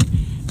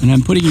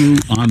I'm putting you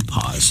on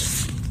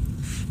pause.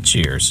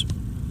 Cheers.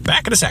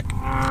 Back in a sec.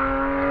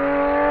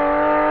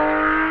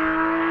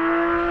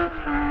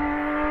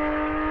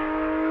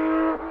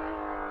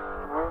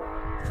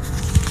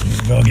 Here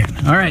we go again.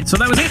 All right, so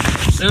that was it.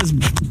 That was,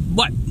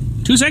 what,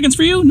 2 seconds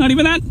for you? Not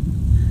even that?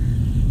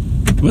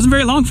 It wasn't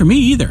very long for me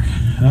either.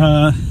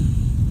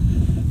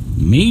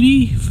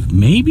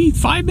 Maybe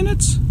 5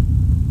 minutes?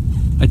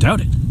 I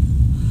doubt it.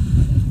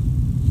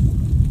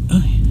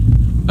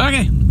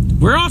 Okay,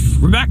 we're off.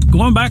 We're back,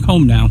 going back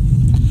home now.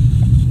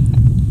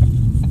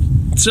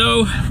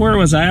 So, where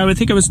was I? I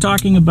think I was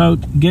talking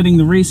about getting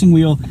the racing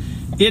wheel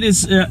It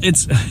is.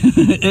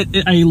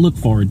 I look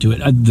forward to it.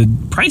 The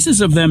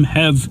prices of them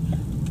have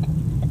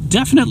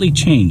definitely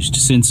changed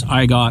since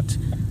I got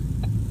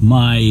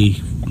my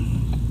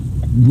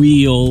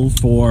wheel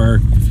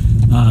for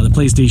the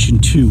PlayStation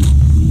 2.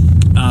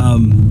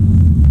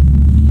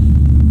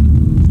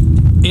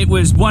 It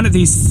was one of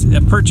these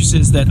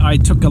purchases that I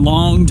took a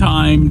long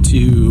time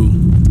to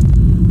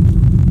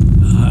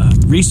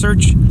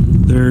research.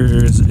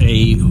 There's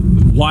a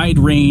wide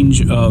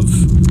range of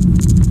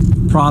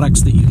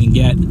products that you can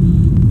get,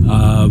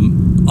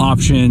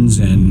 options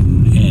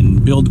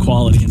and build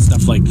quality and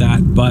stuff like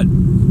that, but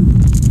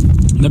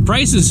the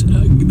prices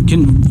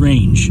can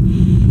range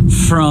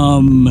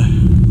from,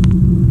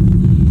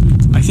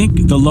 I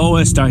think the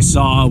lowest I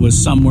saw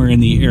was somewhere in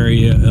the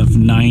area of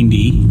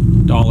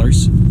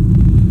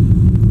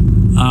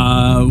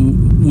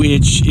 $90,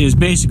 which is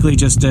basically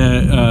just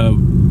a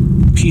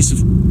piece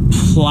of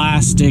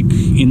plastic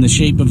in the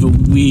shape of a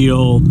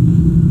wheel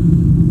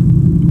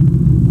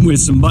with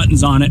some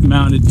buttons on it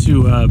mounted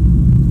to a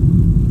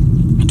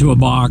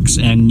box,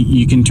 and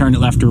you can turn it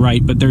left or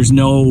right, but there's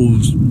no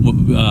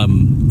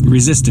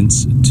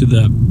resistance to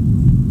the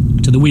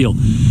wheel.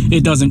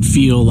 It doesn't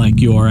feel like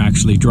you're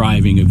actually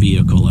driving a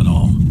vehicle at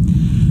all,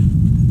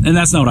 and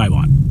that's not what I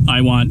want.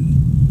 I want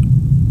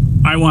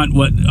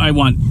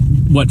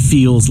what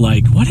feels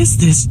like, what is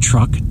this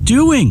truck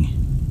doing?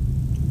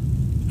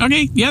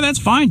 Okay, yeah, that's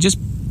fine. Just,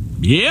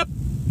 yep,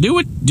 do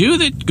it. Do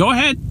that. Go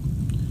ahead.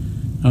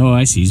 Oh,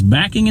 I see. He's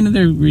backing into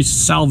their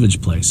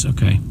salvage place.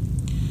 Okay.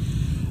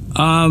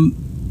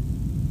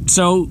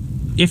 So,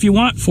 if you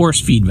want force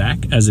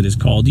feedback, as it is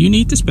called, you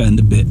need to spend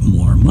a bit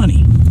more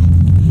money.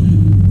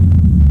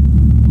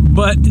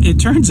 But it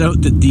turns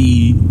out that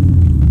the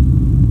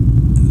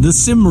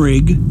sim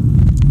rig,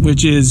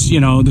 which is,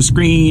 the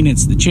screen,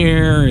 it's the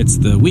chair, it's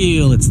the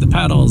wheel, it's the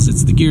pedals,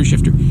 it's the gear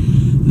shifter,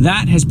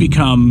 that has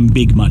become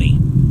big money.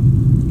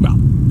 Well,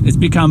 it's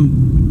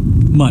become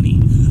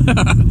money.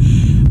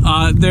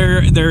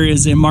 There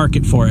is a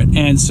market for it.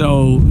 And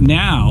so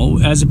now,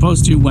 as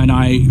opposed to when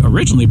I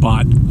originally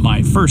bought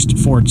my first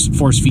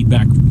force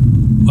feedback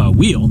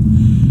wheel,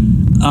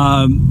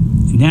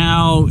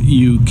 now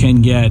you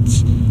can get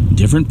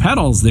different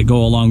pedals that go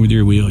along with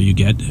your wheel. You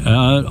get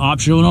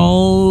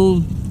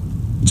optional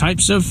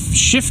types of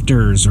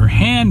shifters or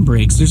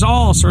handbrakes. There's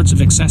all sorts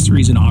of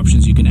accessories and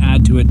options you can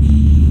add to it.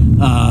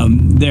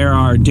 There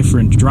are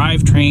different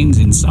drivetrains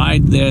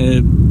inside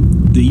the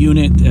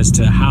unit as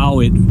to how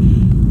it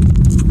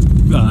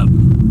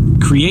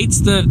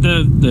creates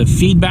the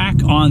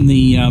feedback on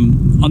the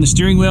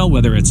steering wheel,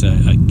 whether it's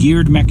a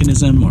geared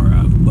mechanism or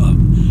a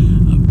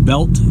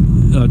belt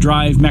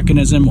drive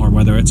mechanism, or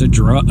whether it's a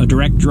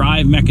direct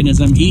drive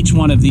mechanism. Each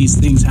one of these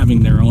things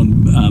having their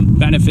own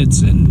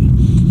benefits and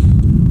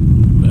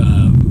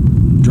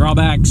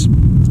drawbacks.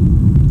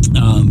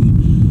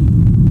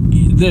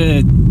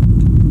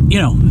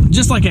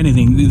 Just like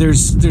anything,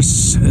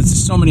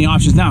 there's so many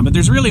options now, but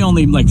there's really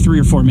only like 3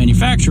 or 4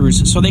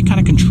 manufacturers, so they kind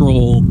of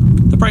control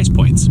the price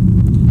points.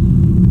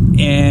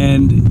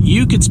 And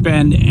you could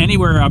spend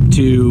anywhere up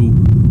to,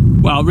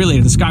 well, really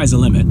the sky's the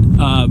limit,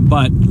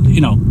 but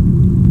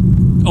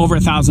over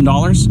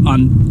 $1,000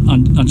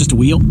 on just a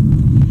wheel.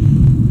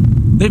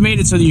 They've made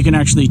it so that you can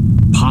actually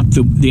pop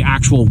the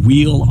actual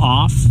wheel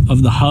off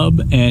of the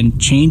hub and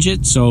change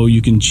it, so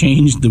you can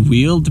change the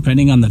wheel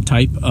depending on the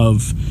type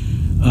of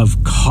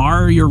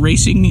car you're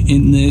racing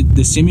in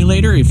the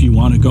simulator. If you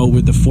want to go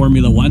with the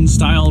Formula 1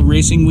 style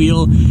racing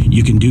wheel,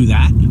 you can do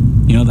that.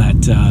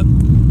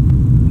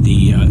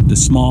 The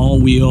small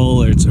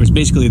wheel, it's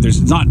basically,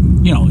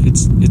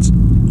 it's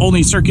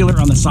only circular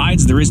on the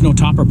sides. There is no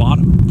top or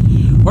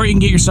bottom. Or you can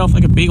get yourself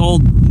like a big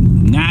old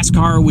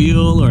NASCAR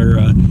wheel, or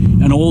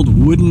an old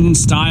wooden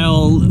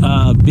style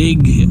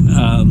big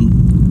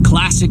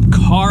classic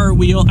car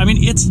wheel. I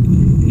mean, it's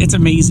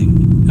amazing.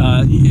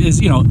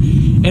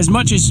 As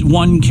much as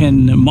one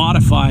can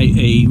modify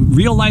a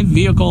real life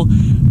vehicle,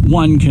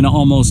 one can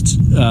almost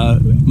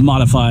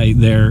modify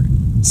their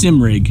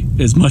sim rig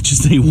as much as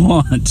they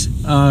want.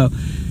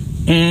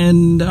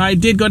 And I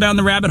did go down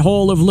the rabbit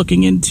hole of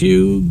looking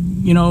into,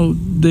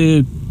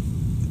 the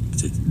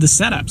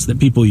setups that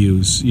people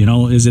use.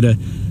 Is it a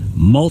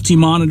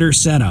multi-monitor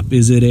setup?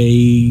 Is it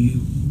a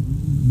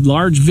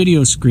large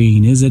video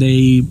screen? Is it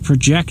a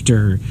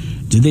projector?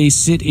 Do they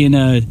sit in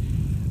a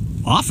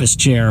office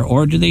chair,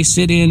 or do they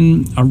sit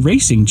in a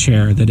racing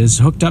chair that is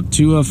hooked up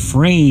to a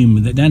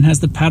frame that then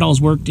has the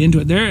pedals worked into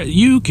it? There,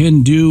 you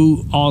can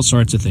do all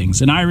sorts of things.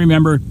 And I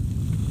remember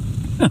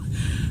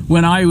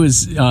when I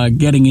was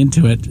getting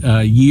into it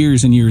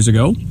years and years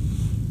ago.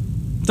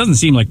 It doesn't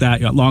seem like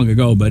that long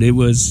ago, but it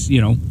was,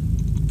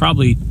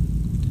 probably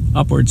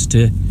upwards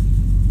to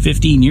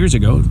 15 years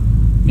ago,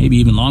 maybe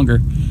even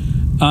longer.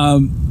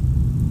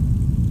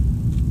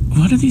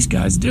 What are these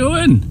guys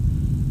doing?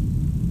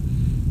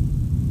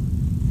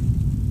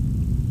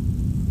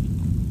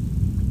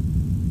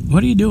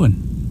 What are you doing?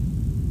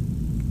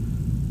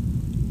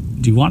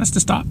 Do you want us to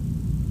stop?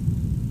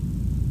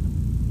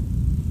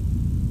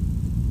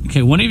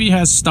 Okay, one of you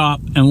has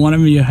stop and one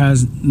of you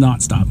has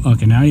not stop.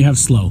 Okay, now you have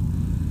slow.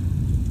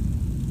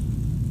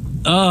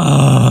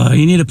 Oh,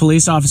 you need a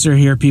police officer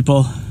here,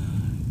 people.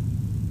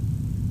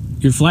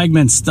 Your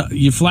flagmen suck.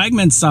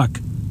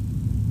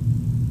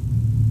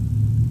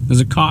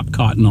 There's a cop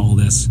caught in all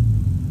this.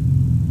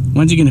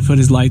 When's he going to put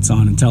his lights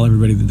on and tell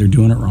everybody that they're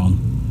doing it wrong?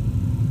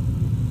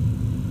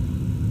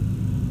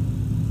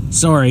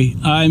 Sorry,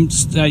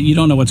 you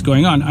don't know what's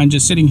going on. I'm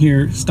just sitting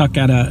here stuck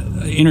at a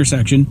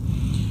intersection.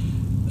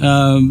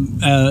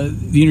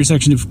 The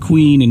intersection of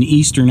Queen and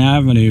Eastern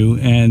Avenue,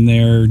 and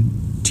their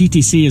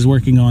TTC is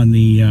working on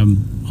the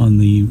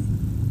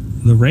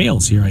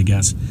rails here, I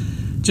guess,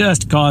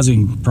 just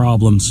causing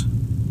problems.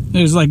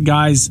 There's like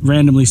guys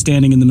randomly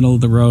standing in the middle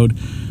of the road.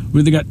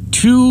 We've got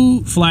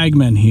two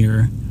flagmen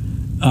here.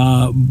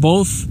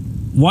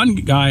 One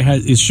guy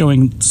is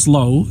showing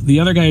slow, the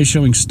other guy is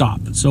showing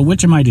stop. So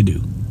which am I to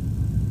do?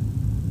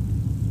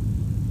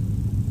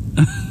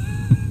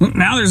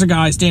 Now there's a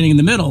guy standing in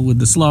the middle with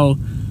the slow.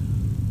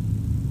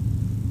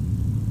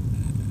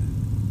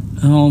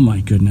 Oh my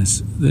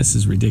goodness, this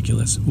is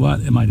ridiculous.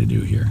 What am I to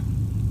do here?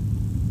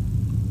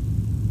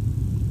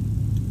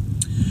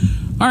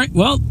 All right,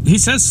 well, he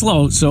says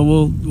slow, so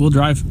we'll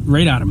drive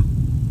right at him,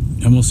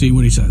 and we'll see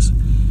what he says.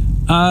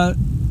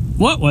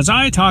 What was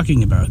I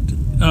talking about?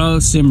 Oh,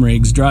 sim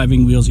rigs,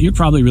 driving wheels. You're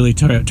probably really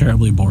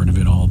terribly bored of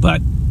it all,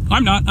 but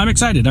I'm not. I'm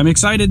excited.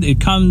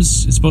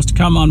 It's supposed to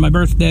come on my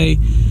birthday.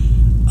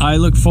 I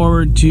look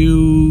forward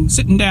to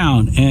sitting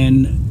down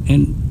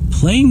and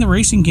playing the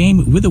racing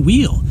game with a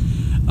wheel.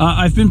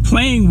 I've been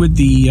playing with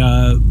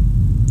the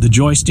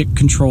joystick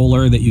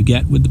controller that you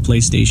get with the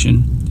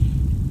PlayStation.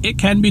 It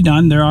can be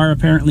done. There are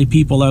apparently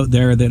people out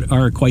there that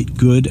are quite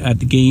good at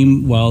the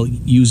game while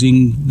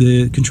using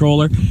the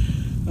controller.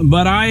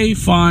 But I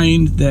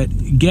find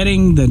that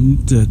getting the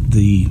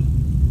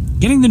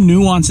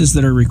nuances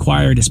that are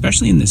required,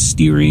 especially in the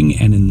steering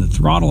and in the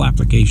throttle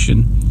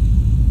application,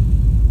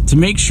 to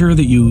make sure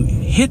that you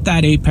hit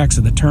that apex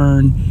of the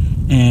turn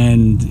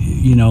and,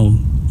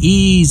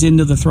 ease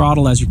into the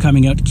throttle as you're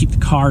coming out to keep the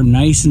car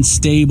nice and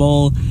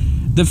stable.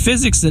 The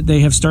physics that they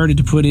have started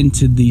to put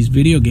into these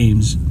video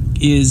games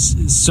is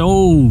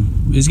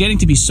getting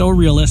to be so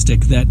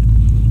realistic that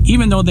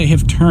even though they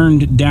have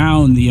turned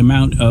down the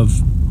amount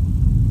of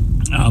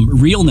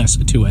realness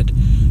to it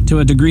to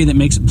a degree that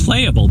makes it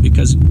playable,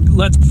 because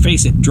let's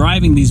face it,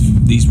 driving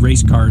these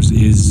race cars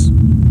is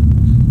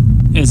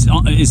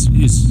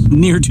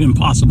near to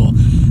impossible.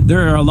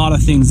 There are a lot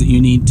of things that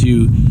you need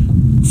to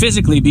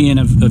physically be in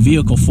a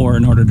vehicle for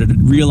in order to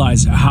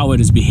realize how it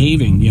is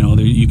behaving.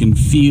 You can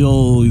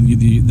feel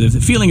the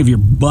feeling of your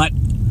butt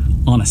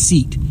on a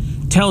seat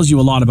tells you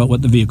a lot about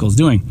what the vehicle is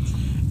doing.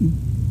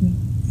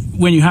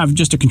 When you have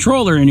just a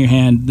controller in your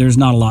hand, there's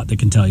not a lot that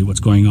can tell you what's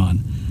going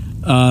on.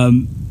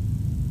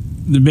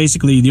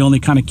 Basically, the only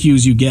kind of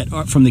cues you get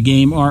from the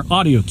game are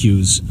audio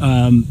cues.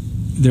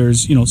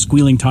 There's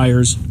squealing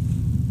tires,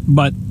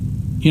 but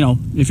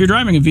if you're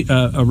driving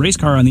a race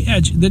car on the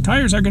edge, the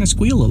tires are going to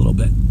squeal a little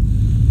bit.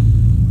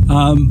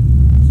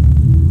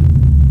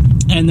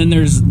 And then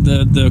there's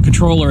the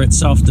controller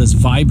itself does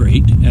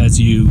vibrate as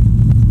you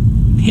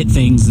hit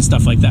things and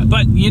stuff like that.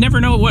 But you never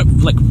know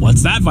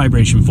what's that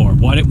vibration for?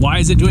 Why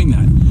is it doing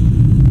that?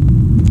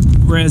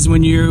 Whereas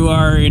when you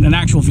are in an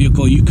actual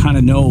vehicle, you kind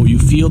of know. You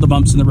feel the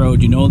bumps in the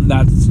road.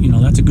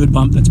 That's a good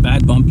bump. That's a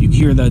bad bump. You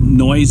hear the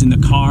noise in the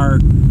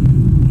car.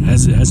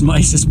 Has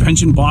my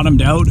suspension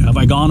bottomed out? Have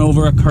I gone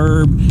over a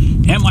curb?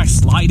 Am I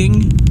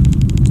sliding?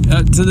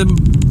 To the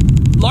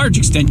large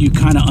extent, you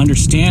kind of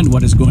understand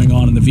what is going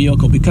on in the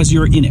vehicle because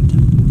you're in it.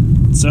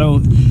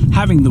 So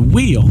having the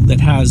wheel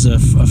that has a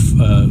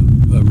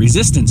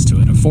resistance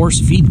to it, a force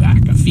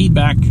feedback, a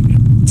feedback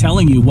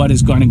telling you what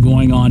is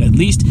going on, at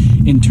least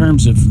in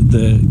terms of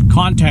the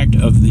contact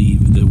of the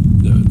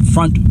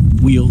front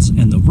wheels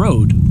and the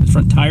road, the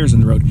front tires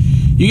and the road,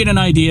 you get an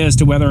idea as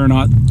to whether or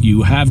not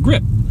you have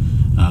grip,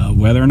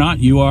 whether or not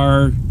you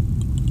are,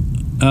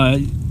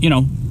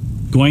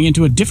 going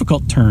into a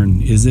difficult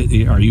turn.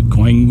 Are you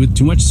going with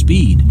too much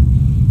speed?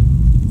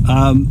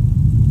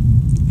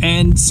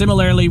 And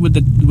similarly with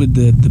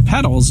the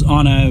pedals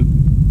on a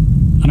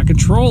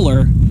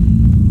controller,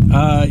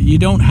 you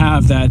don't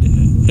have that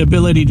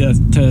ability to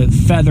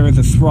feather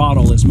the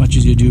throttle as much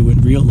as you do in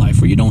real life,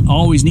 where you don't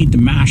always need to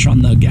mash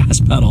on the gas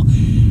pedal,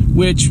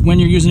 which when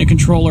you're using a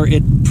controller,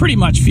 it pretty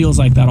much feels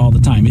like that all the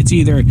time. It's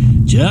either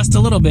just a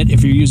little bit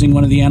if you're using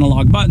one of the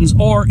analog buttons,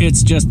 or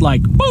it's just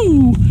like,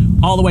 boo,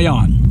 all the way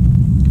on,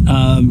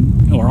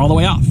 or all the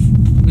way off.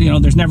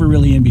 There's never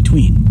really in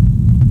between.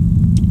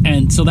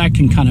 And so that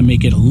can kind of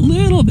make it a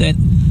little bit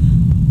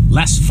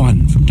less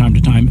fun from time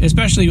to time,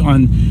 especially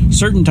on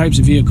certain types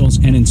of vehicles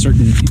and in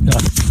certain...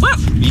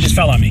 you just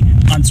fell on me.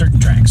 On certain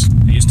tracks.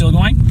 Are you still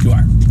going? You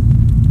are.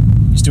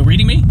 You still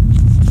reading me?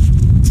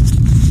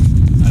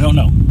 I don't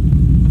know.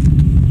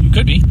 You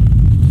could be.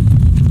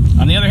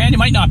 On the other hand, you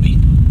might not be.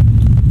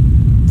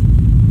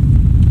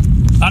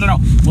 I don't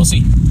know. We'll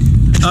see.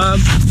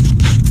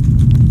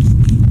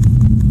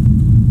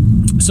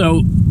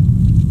 So,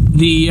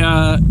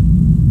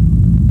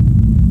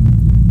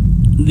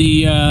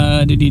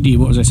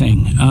 what was I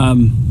saying?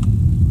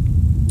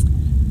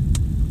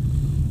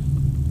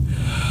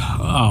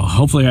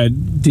 Hopefully I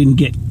didn't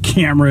get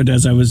cameraed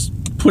as I was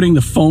putting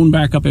the phone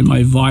back up in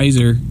my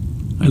visor.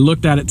 I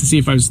looked at it to see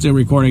if I was still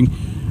recording.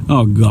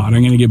 Oh God,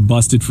 I'm gonna get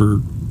busted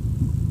for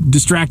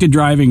distracted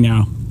driving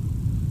now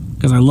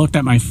because I looked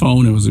at my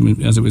phone as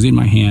it was in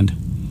my hand.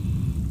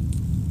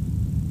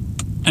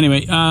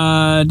 Anyway,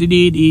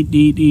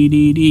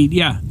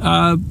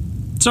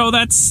 so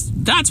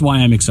that's why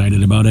I'm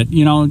excited about it.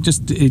 You know,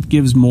 just it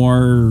gives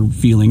more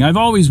feeling. I've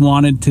always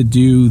wanted to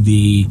do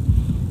the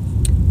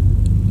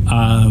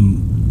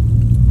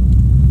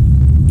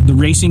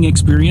racing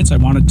experience. I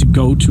wanted to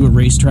go to a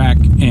racetrack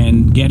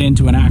and get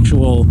into an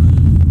actual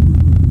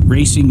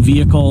racing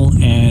vehicle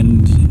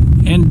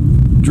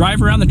and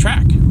drive around the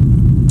track.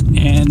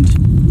 And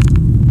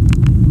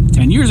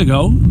 10 years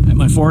ago, at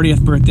my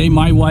 40th birthday,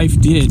 my wife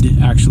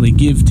did actually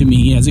give to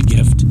me as a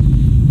gift.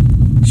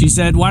 She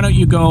said, why don't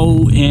you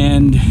go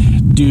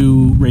and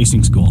do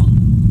racing school?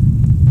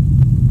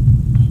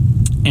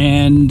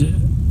 And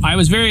I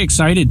was very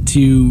excited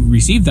to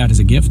receive that as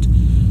a gift.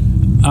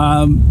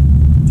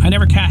 I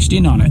never cashed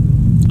in on it.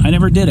 I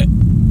never did it.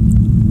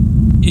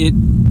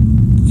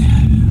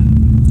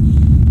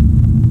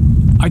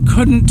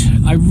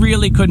 I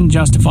really couldn't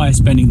justify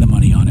spending the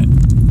money on it.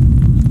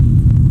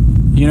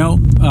 You know,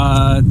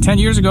 10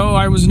 years ago,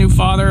 I was a new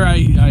father.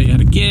 I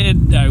had a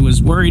kid. I was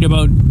worried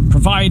about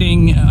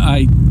providing.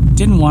 I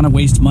didn't want to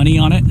waste money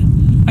on it.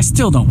 I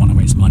still don't want to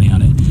waste money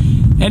on it.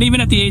 And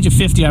even at the age of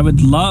 50, I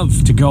would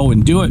love to go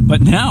and do it.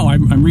 But now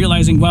I'm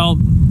realizing, well,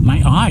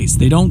 my eyes,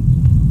 they don't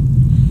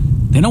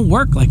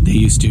work like they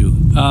used to.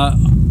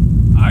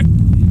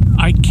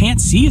 I can't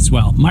see as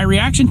well. My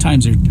reaction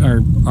times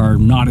are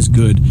not as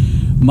good.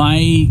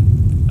 My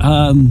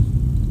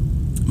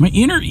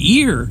inner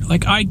ear,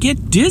 like I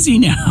get dizzy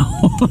now.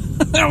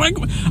 Like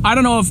I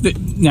don't know if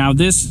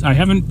I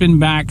haven't been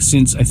back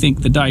since I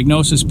think the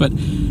diagnosis, but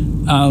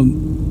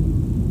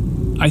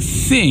I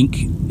think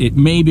it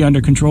may be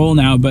under control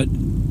now. But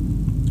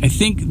I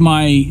think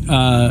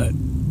my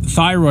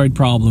thyroid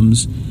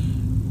problems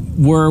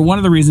were one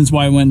of the reasons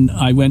why when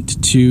I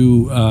went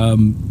to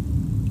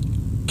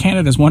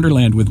Canada's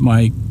Wonderland with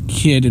my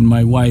kid and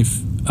my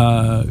wife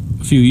a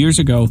few years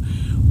ago,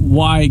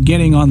 why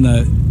getting on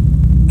the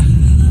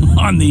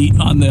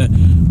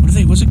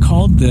what's it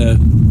called,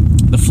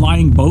 the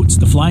flying boats,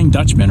 the Flying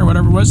Dutchman or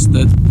whatever it was,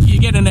 you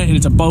get in it and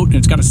it's a boat and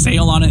it's got a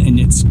sail on it and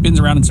it spins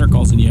around in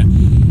circles and you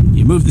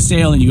move the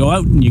sail and you go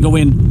out and you go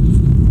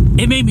in.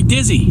 It made me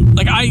dizzy.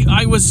 Like I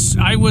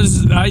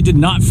did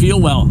not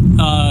feel well.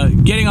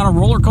 Getting on a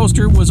roller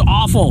coaster was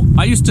awful.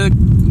 I used to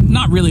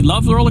not really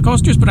love roller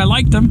coasters, but I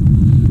liked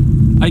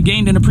them. I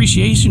gained an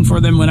appreciation for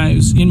them when I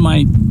was in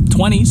my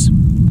 20s.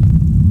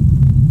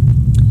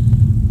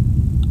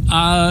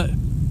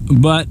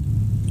 But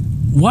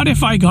what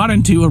if I got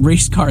into a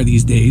race car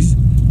nowadays,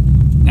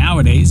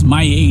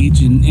 my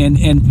age,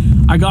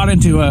 and I got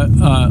into a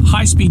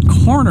high-speed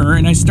corner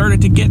and I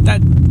started to get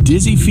that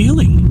dizzy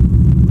feeling?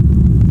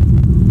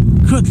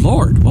 Good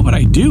Lord, what would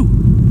I do?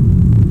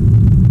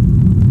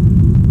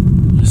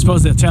 I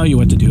suppose they'll tell you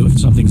what to do if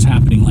something's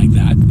happening like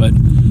that, but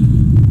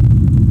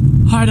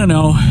I don't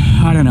know.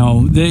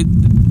 The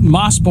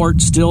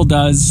Mosport still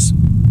does...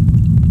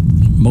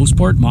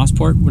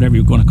 Mosport, whatever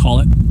you want to call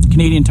it.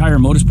 Canadian Tire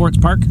Motorsports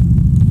Park.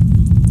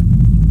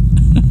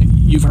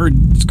 You've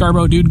heard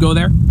Scarborough dude go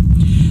there.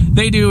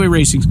 They do a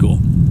racing school.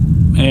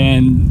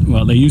 And,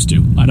 well, they used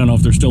to. I don't know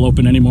if they're still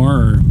open anymore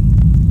or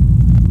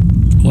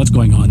what's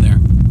going on there.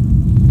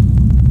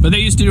 But they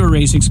used to do a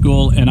racing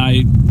school, and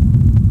I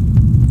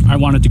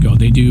wanted to go.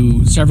 They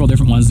do several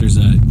different ones. There's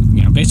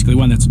basically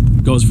one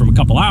that goes from a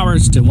couple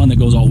hours to one that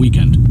goes all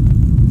weekend.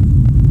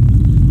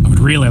 I would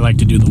really like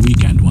to do the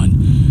weekend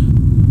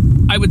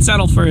one. I would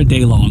settle for a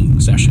day-long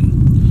session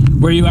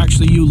where you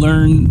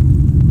learn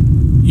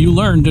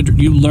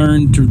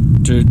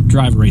to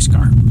drive a race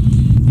car.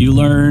 You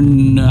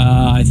learn,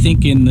 I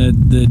think in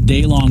the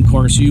day-long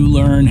course, you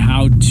learn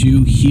how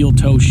to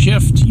heel-toe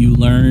shift. You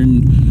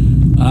learn,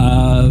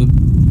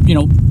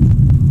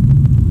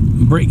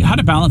 how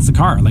to balance the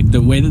car, like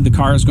the way that the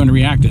car is going to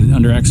react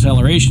under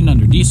acceleration,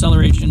 under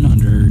deceleration,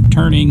 under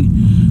turning,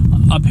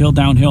 uphill,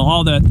 downhill,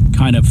 all that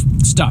kind of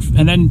stuff.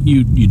 And then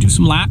you do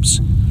some laps.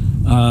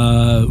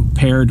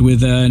 Paired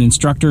with an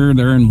instructor.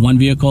 They're in one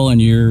vehicle and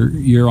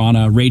you're on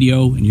a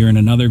radio and you're in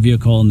another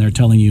vehicle and they're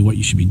telling you what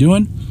you should be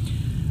doing.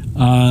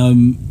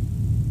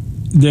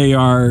 They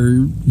are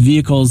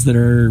vehicles that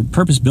are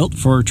purpose-built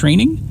for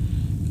training,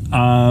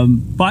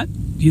 but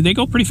they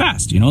go pretty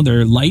fast.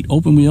 They're light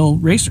open-wheel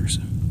racers.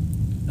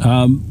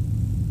 I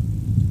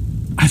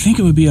think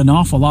it would be an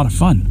awful lot of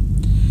fun.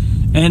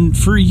 And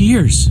for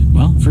years,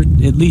 for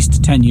at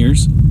least 10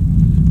 years,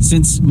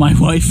 since my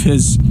wife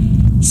has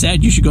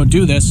said you should go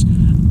do this,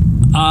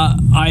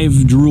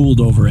 I've drooled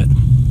over it.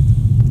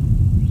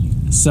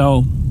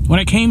 So when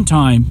it came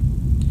time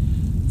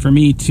for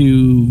me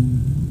to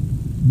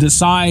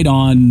decide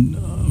on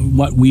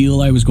what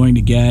wheel I was going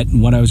to get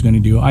and what I was going to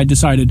do, I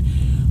decided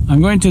I'm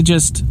going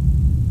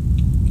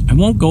I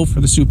won't go for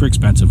the super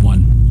expensive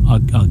one.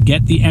 I'll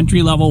get the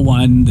entry-level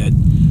one that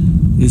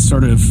is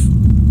sort of...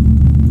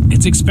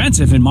 It's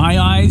expensive in my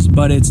eyes,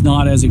 but it's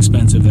not as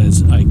expensive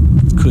as I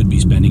could be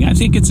spending. I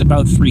think it's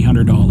about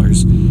 $300.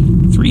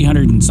 $300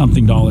 and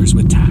something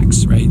with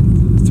tax, right?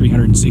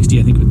 $360,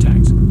 I think, with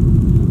tax.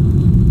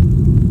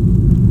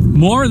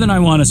 More than I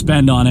want to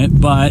spend on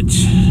it, but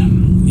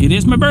it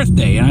is my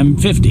birthday. I'm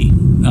 50.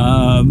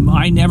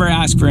 I never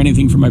ask for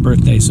anything for my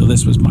birthday, so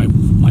this was my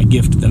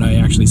gift that I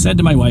actually said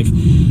to my wife,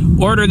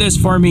 order this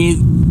for me.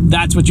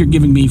 That's what you're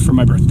giving me for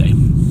my birthday.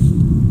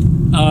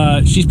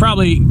 She's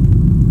probably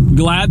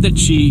glad that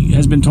she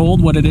has been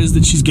told what it is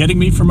that she's getting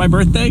me for my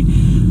birthday,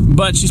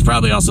 but she's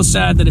probably also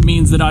sad that it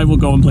means that I will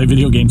go and play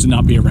video games and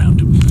not be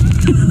around.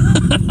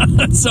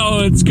 So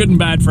it's good and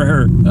bad for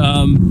her.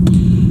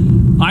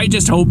 I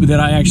just hope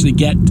that I actually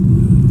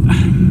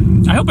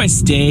I hope I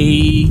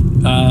stay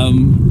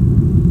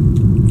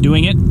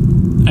doing it.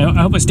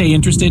 I hope I stay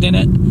interested in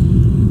it.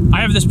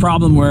 I have this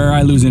problem where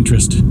I lose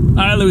interest.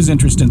 I lose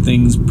interest in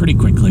things pretty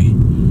quickly.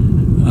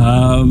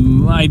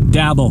 I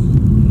dabble.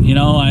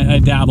 I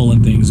dabble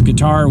in things.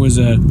 Guitar was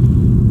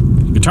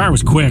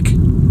quick.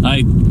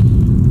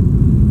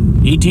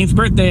 18th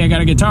birthday, I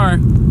got a guitar.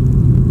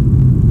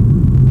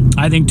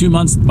 I think 2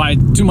 months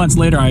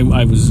later, I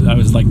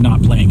was like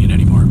not playing it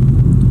anymore.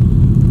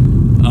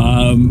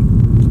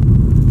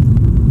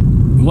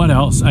 What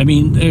else? I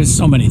mean, there's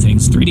so many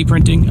things. 3D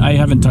printing. I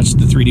haven't touched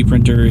the 3D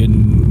printer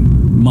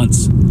in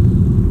months.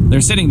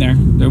 They're sitting there.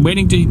 They're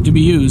waiting to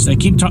be used. I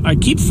keep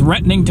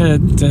threatening to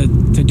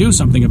do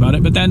something about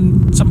it, but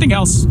then something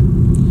else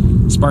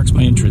sparks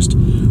my interest.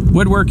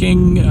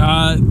 Woodworking,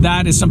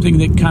 that is something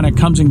that kind of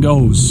comes and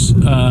goes,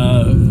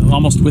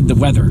 almost with the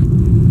weather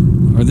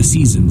or the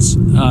seasons.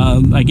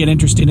 I get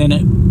interested in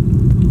it.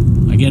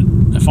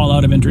 I fall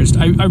out of interest.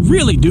 I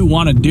really do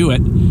want to do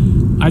it.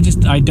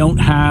 I don't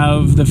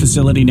have the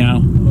facility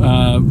now,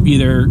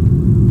 either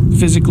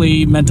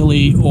physically,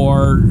 mentally,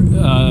 or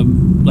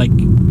like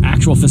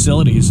actual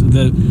facilities.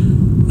 The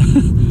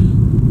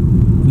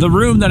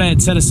room that I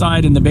had set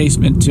aside in the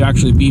basement to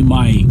actually be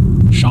my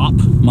shop,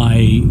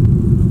 my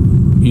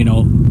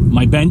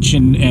bench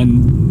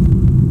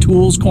and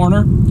tools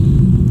corner,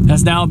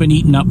 has now been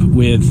eaten up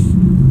with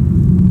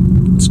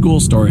school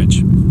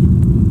storage.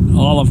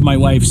 All of my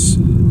wife's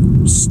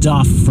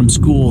stuff from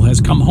school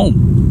has come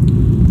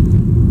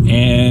home,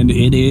 and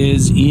it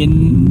is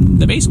in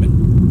the basement.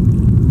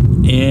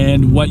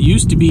 And what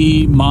used to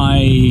be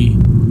my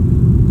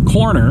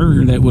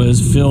corner that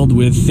was filled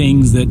with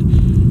things that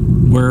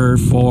were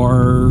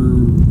for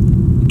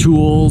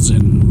tools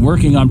and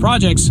working on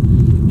projects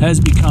has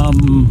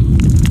become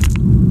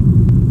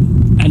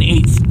an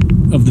eighth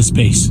of the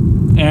space,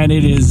 and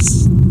it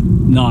is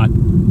not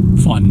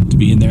fun to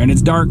be in there, and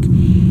it's dark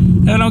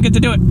and I don't get to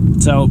do it,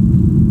 so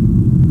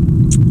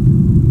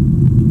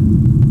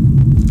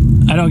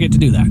I don't get to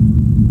do that,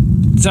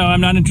 so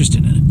I'm not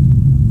interested in it.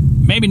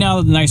 Maybe now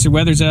that the nicer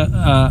weather's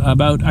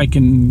about, I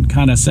can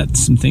kind of set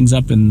some things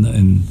up in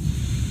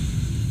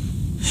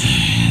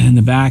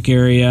the back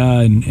area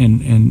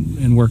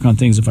and work on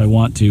things if I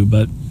want to,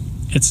 but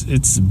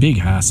it's a big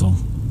hassle.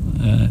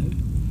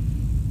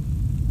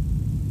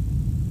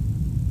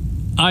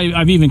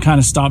 I've even kind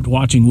of stopped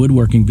watching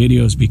woodworking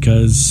videos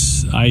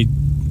because I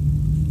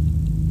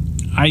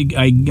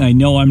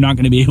know I'm not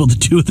going to be able to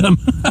do them.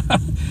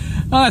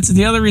 That's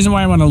the other reason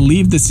why I want to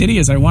leave the city,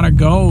 is I want to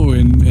go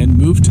and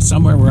move to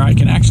somewhere where I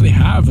can actually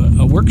have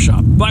a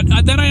workshop. But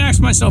then I ask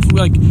myself,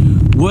 like,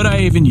 would I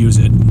even use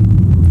it?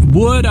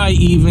 Would I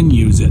even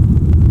use it?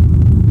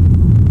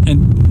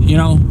 And,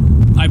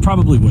 I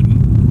probably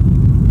wouldn't.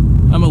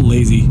 I'm a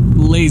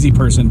lazy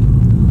person.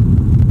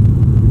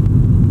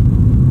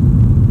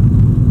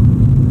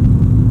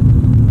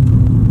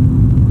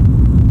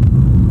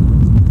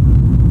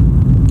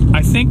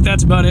 I think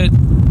that's about it.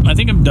 I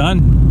think I'm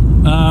done.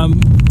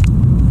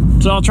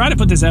 So I'll try to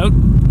put this out.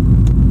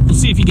 We'll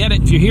see if you get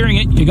it. If you're hearing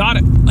it, you got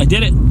it. I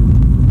did it.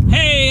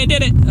 Hey, I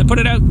did it. I put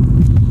it out.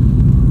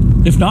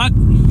 If not,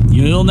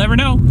 you'll never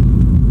know.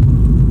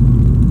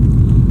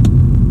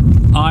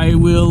 I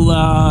will,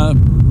 I'll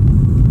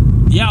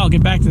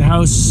get back to the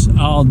house.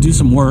 I'll do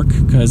some work,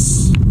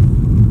 because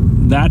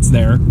that's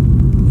there.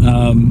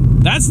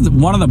 That's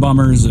one of the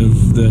bummers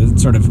of the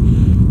sort of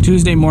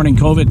Tuesday morning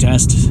COVID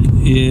test,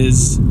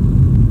 is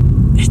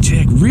it's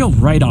a real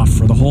write-off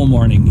for the whole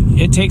morning.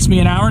 It takes me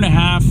an hour and a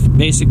half,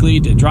 basically,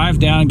 to drive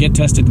down, get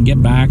tested, and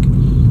get back.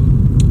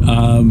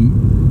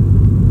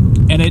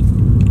 And it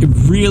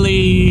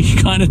really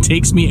kind of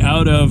takes me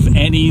out of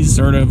any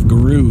sort of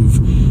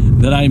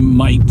groove that I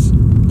might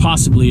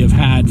possibly have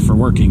had for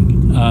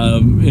working.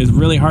 It's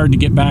really hard to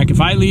get back. If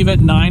I leave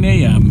at 9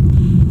 a.m.,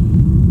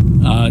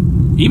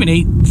 even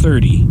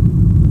 8:30,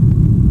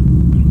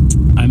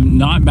 I'm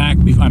not back.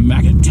 I'm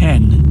back at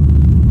 10.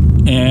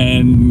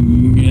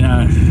 And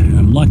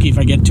I'm lucky if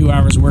I get 2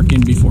 hours work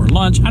in before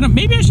lunch.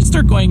 Maybe I should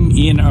start going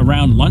in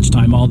around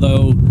lunchtime,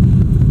 although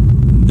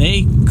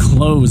they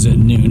close at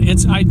noon.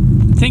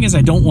 Thing is,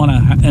 I don't want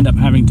to end up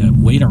having to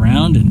wait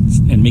around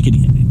and make it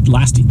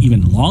last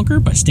even longer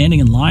by standing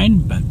in line,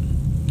 but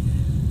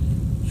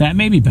that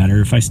may be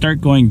better if I start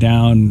going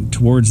down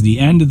towards the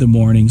end of the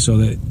morning so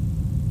that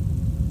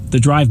the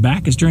drive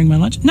back is during my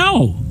lunch.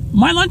 No,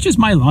 my lunch is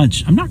my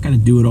lunch. I'm not going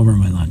to do it over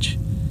my lunch.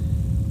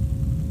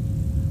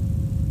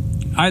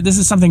 This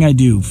is something I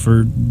do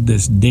for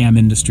this damn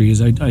industry,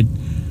 is I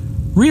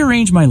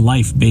rearrange my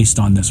life based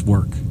on this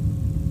work.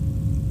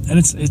 And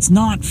it's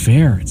not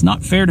fair. It's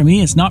not fair to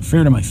me. It's not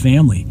fair to my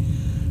family.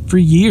 For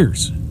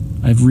years,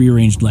 I've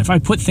rearranged life. I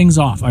put things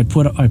off. I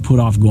put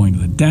off going to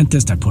the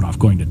dentist. I put off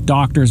going to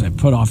doctors. I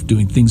put off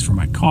doing things for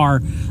my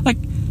car, like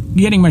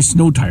getting my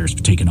snow tires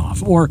taken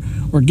off, or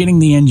getting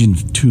the engine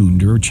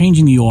tuned, or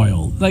changing the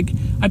oil. Like,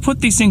 I put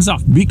these things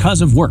off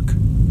because of work.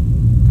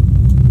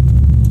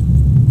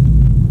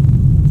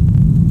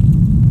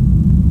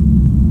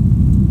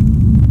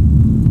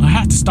 I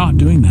had to stop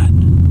doing that.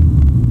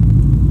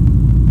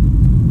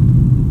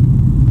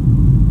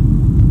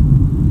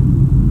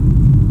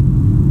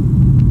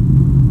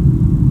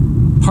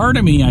 Part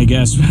of me, I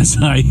guess, as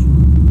I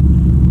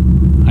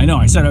know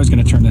I said I was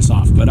going to turn this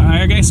off, but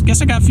I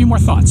guess I got a few more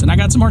thoughts, and I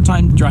got some more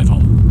time to drive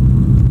home.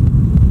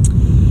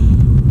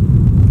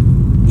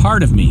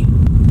 Part of me,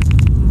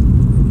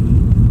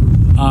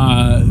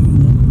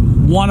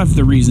 one of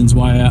the reasons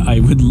why I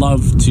would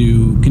love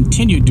to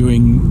continue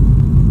doing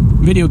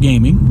video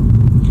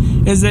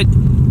gaming is that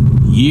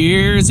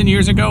years and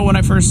years ago, when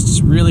I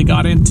first really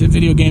got into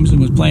video games and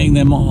was playing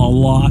them a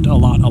lot,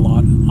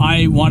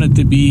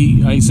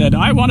 I said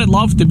I wanted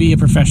love to be a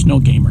professional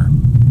gamer.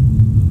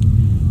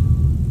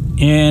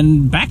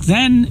 And back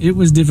then, it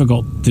was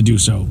difficult to do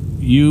so.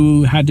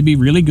 You had to be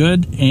really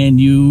good, and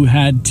you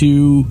had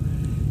to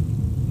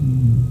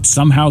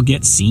somehow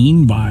get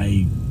seen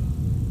by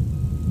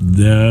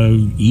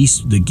the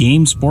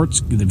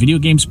video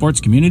game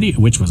sports community,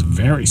 which was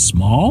very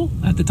small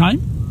at the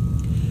time.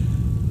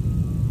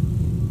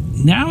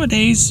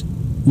 Nowadays,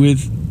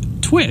 with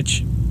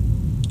Twitch,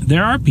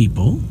 there are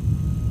people,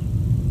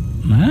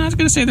 I was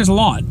going to say there's a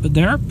lot, but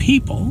there are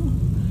people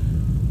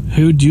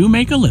who do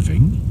make a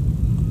living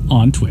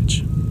on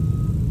Twitch.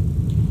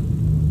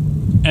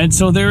 And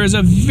so there is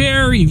a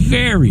very,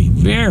 very,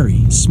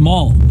 very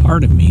small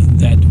part of me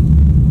that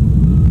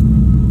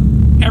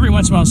every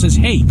once in a while says,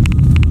 hey,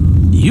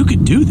 you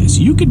could do this.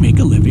 You could make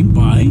a living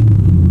by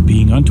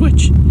being on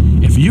Twitch.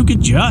 If you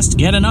could just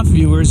get enough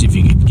viewers, if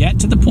you could get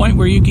to the point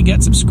where you could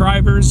get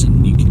subscribers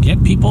and you could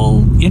get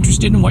people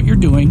interested in what you're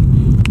doing,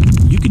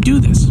 you could do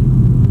this.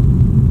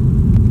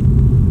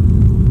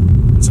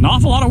 It's an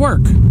awful lot of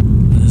work.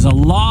 There's a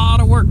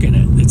lot of work in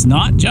it. It's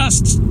not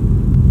just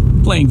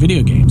playing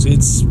video games.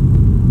 It's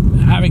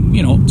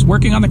it's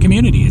working on the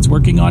community. It's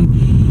working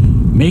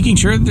on making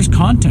sure that there's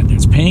content.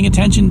 It's paying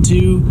attention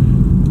to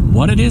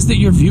what it is that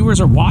your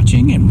viewers are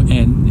watching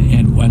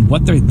and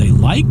what they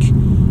like.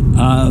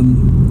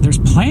 There's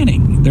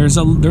planning. There's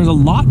a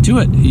lot to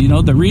it.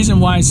 The reason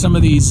why some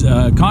of these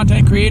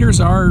content creators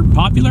are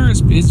popular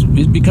is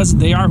because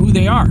they are who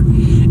they are,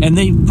 and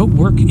they put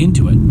work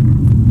into it.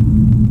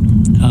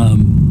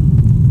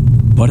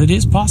 But it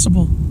is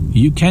possible.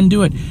 You can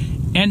do it.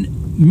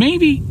 And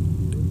maybe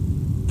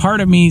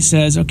part of me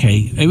says,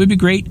 okay, it would be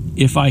great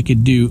if I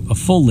could do a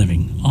full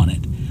living on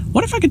it.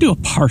 What if I could do a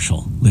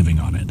partial living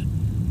on it?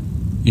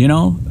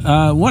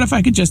 What if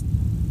I could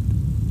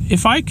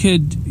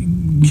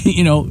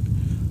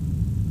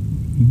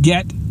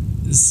get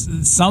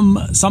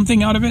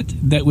something out of it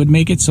that would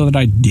make it so that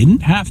I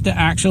didn't have to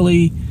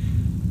actually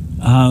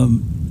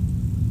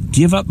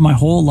give up my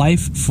whole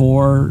life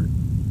for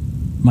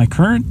my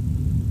current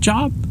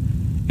job?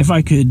 If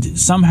I could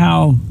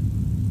somehow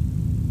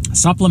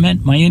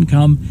supplement my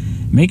income,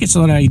 make it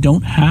so that I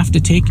don't have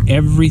to take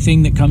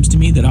everything that comes to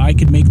me, that I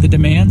could make the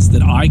demands,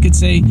 that I could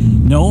say,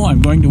 no,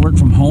 I'm going to work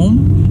from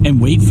home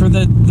and wait for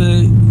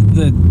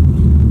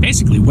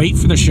basically wait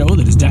for the show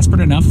that is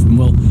desperate enough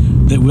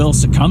and that will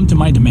succumb to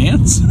my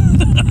demands,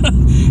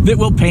 that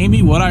will pay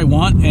me what I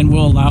want and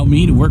will allow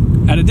me to work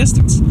at a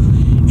distance.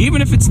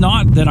 Even if it's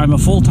not that I'm a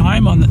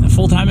full-time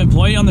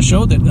employee on the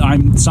show, that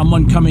I'm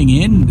someone coming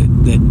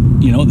in that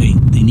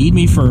they need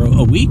me for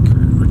a week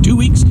or 2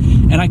 weeks,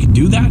 and I could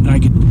do that, and I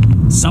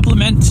could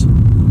supplement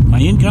my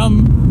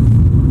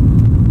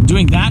income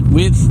doing that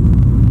with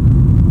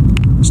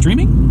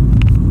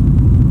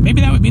streaming. Maybe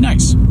that would be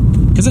nice,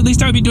 because at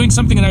least I would be doing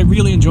something that I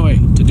really enjoy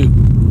to do.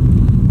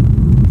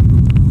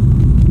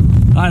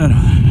 I don't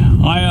know.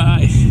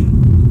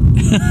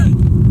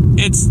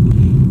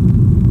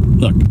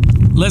 Look,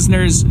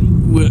 listeners,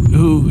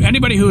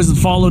 anybody who has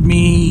followed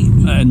me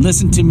and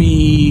listened to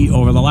me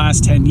over the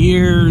last 10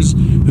 years,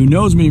 who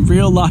knows me in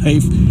real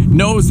life,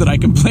 knows that I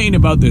complain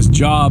about this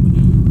job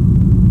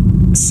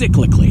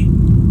cyclically.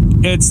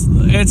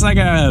 It's like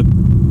a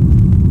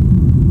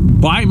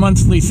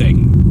bi-monthly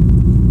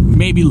thing,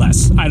 maybe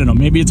less. I don't know.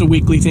 Maybe it's a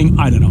weekly thing.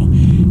 I don't know.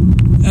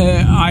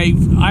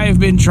 I have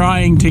been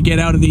trying to get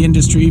out of the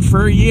industry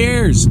for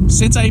years.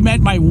 Since I met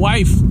my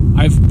wife,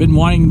 I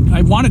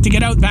wanted to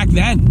get out back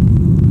then.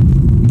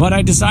 But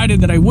I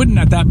decided that I wouldn't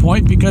at that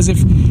point, because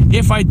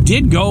if I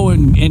did go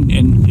and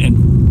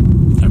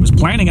I was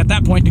planning at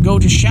that point to go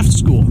to chef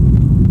school.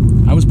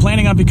 I was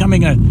planning on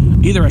becoming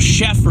either a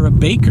chef or a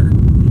baker.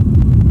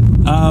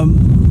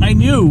 I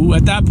knew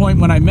at that point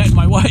when I met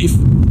my wife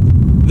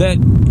that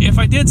if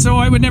I did so,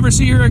 I would never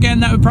see her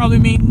again. That would probably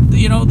mean,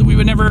 that we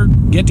would never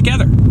get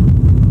together.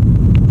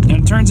 And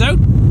it turns out,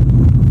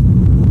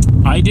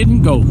 I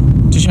didn't go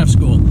to chef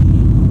school.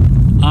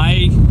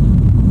 I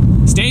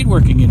stayed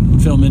working in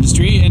film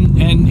industry,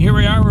 and here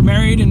we are, we're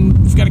married, and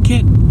we've got a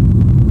kid.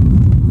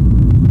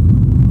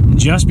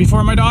 Just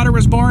before my daughter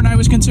was born, I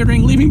was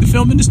considering leaving the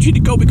film industry to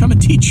go become a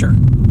teacher,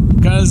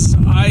 because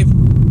I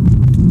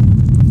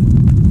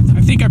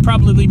think I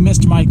probably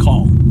missed my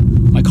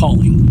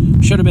calling.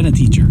 Should have been a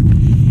teacher.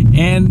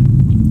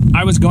 And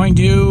I was going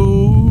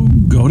to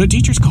go to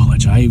teacher's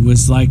college. I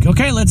was like,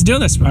 okay, let's do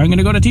this. I'm going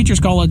to go to teacher's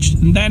college.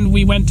 And then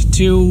we went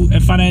to a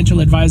financial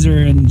advisor,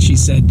 and she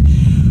said,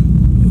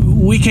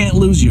 we can't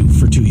lose you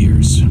for 2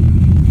 years.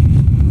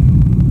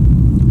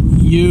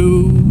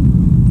 You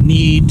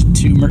need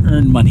to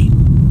earn money.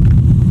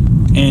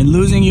 And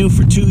losing you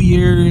for 2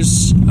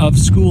 years of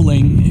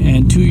schooling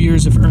and 2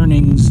 years of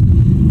earnings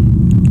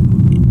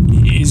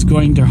is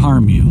going to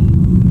harm you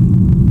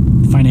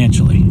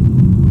financially.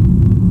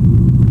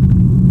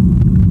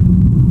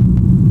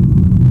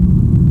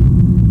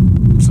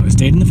 So I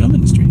stayed in the film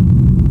industry.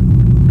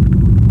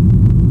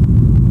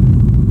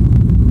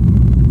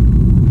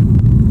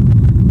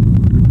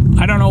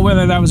 I don't know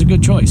whether that was a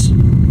good choice.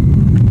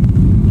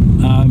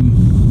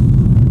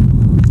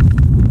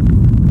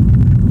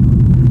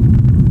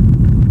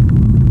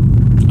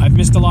 I've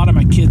missed a lot of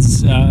my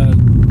kids'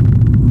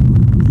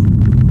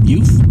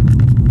 youth,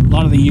 a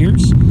lot of the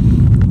years.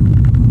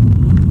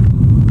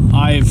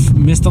 I've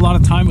missed a lot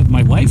of time with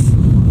my wife.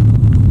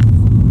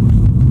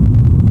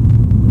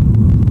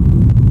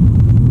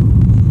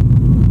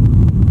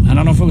 I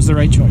don't know if it was the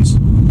right choice.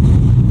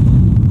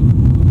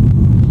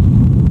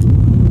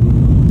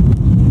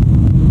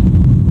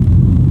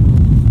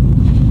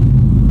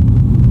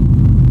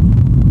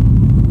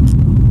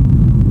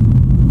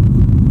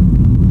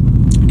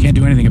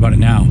 Do anything about it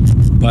now,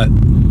 but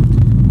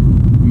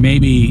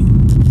maybe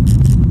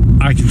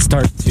I can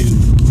start to...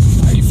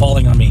 Are you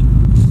falling on me?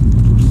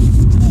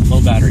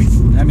 Low battery.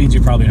 That means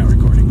you're probably not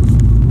recording.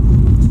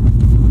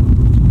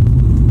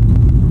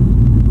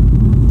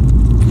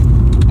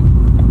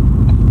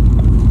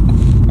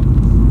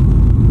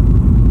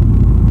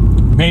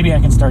 Maybe I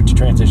can start to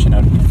transition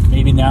out again.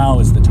 Maybe now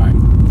is the time.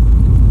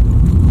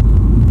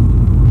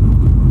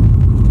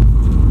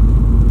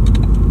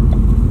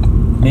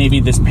 Maybe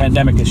this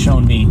pandemic has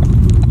shown me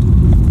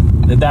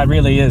that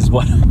really is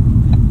what,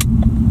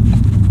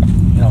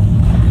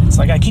 it's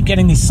like I keep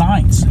getting these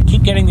signs.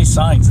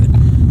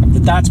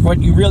 that that's what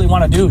you really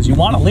want to do, is you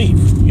want to leave,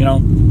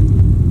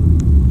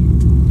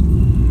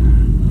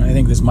 I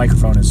think this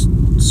microphone is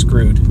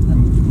screwed.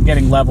 I'm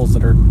getting levels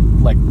that are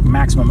like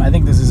maximum. I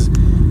think this is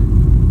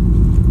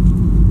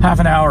half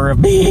an hour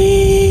of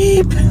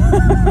beep.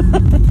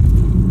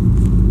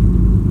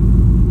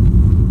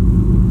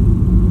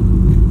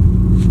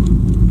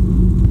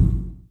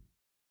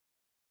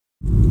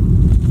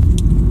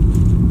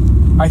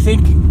 I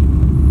think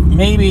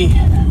maybe,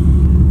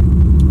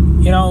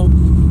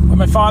 when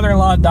my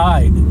father-in-law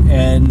died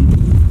and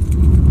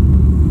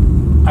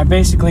I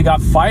basically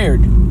got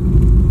fired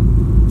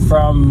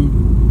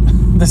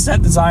from the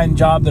set design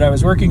job that I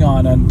was working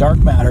on Dark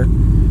Matter,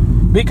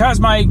 because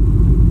my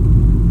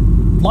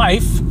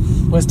life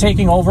was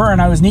taking over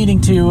and I was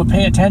needing to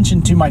pay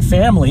attention to my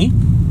family.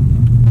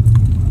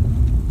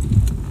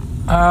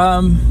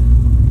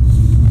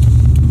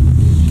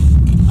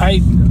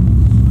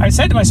 I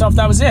said to myself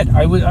that was it.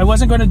 I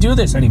wasn't going to do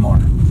this anymore.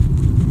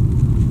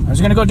 I was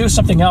going to go do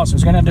something else. I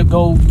was going to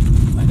go,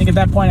 I think at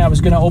that point I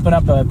was going to open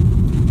up a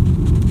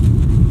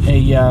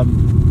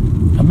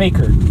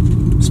maker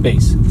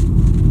space.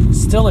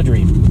 Still a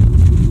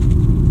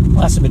dream.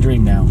 Less of a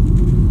dream now.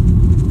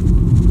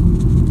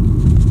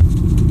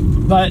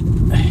 But,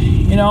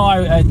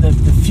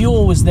 the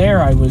fuel was there.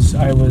 The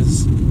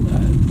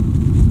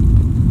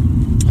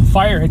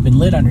fire had been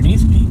lit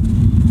underneath me.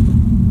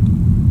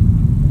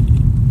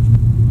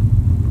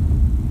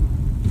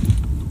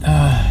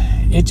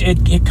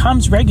 It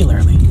comes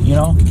regularly,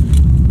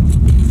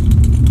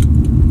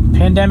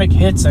 Pandemic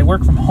hits, I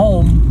work from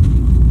home.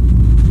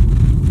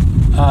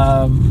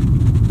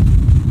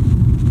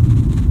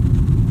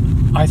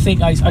 I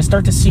think I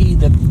start to see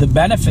the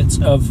benefits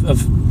of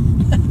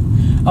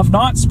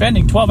not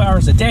spending 12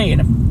 hours a day in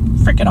a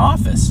freaking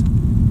office.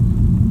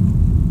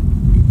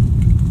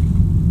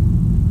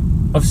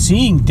 Of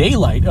seeing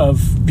daylight,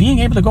 of being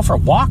able to go for a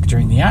walk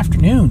during the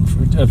afternoon,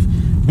 of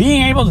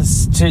being able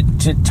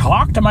to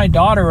talk to my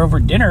daughter over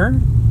dinner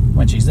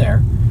when she's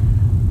there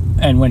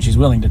and when she's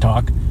willing to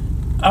talk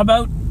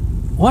about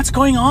what's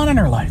going on in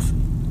her life.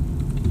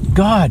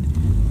 God,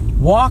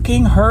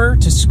 walking her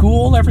to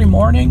school every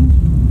morning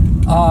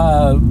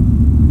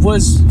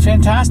was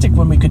fantastic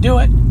when we could do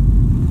it.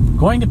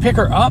 Going to pick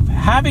her up,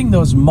 having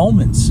those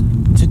moments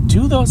to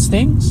do those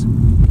things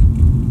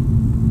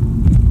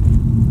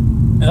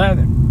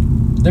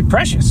they're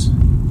precious.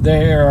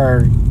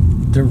 They're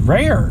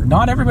rare.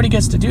 Not everybody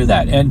gets to do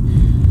that, and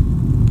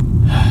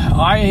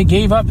I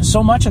gave up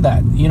so much of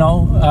that.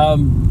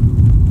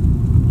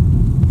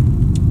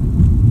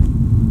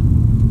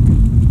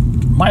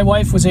 My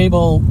wife was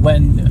able,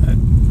 when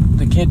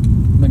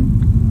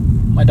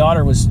my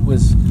daughter was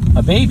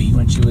a baby,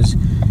 when she was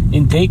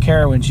in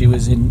daycare, when she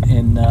was in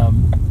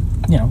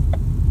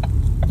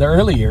the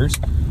early years,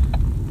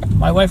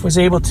 my wife was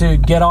able to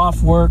get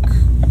off work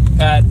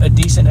at a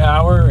decent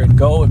hour and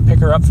go and pick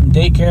her up from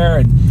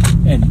daycare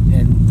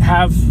and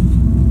have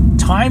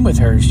time with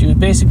her. She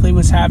basically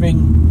was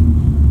having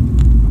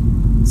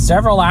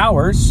several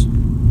hours,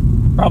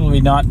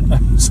 probably not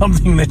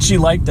something that she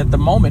liked at the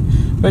moment,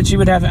 but she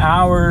would have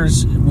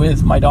hours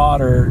with my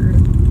daughter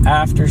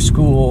after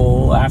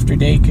school, after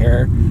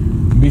daycare,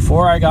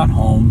 before I got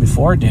home,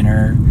 before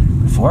dinner,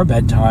 before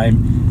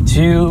bedtime,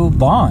 to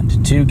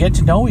bond, to get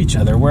to know each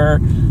other, where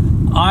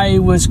I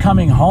was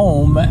coming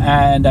home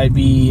and I'd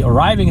be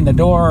arriving in the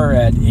door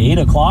at 8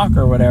 o'clock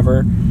or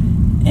whatever,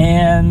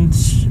 and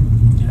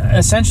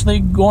essentially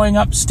going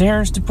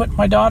upstairs to put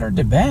my daughter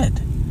to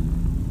bed.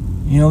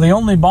 The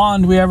only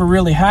bond we ever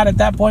really had at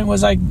that point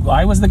was I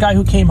was the guy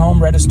who came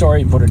home, read a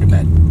story, and put her to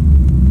bed.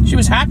 She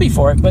was happy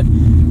for it, but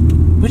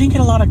we didn't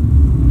get a lot of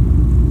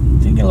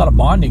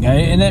bonding,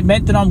 and it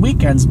meant that on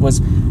weekends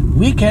was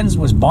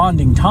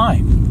bonding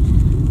time.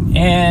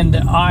 And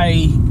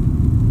I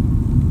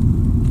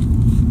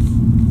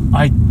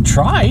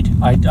tried.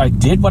 I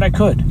did what I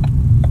could,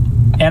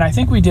 and I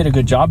think we did a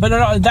good job.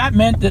 But that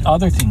meant that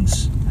other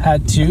things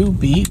had to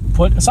be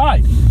put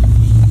aside: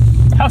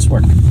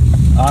 housework,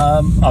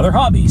 other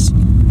hobbies,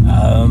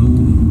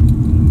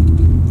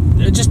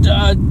 just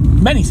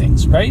many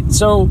things, right?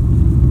 So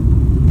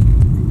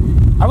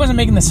I wasn't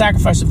making the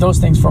sacrifice of those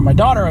things for my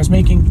daughter. I was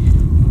making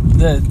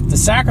the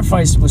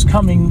sacrifice was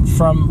coming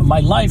from my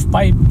life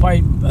by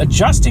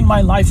adjusting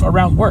my life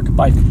around work,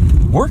 by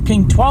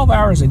working 12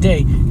 hours a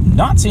day,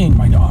 not seeing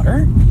my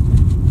daughter,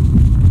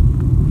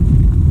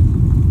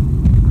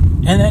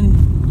 and then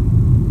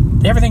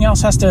everything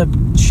else has to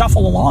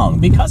shuffle along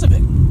because of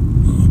it.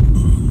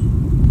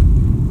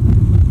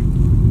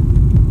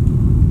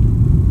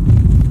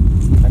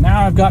 And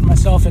now I've gotten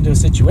myself into a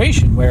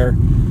situation where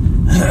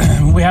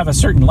we have a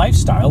certain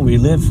lifestyle. We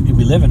live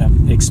in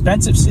an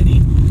expensive city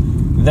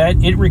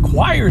that it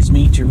requires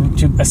me to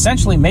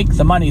essentially make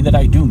the money that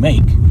I do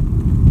make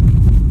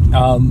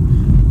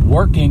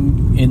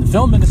working in the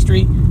film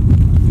industry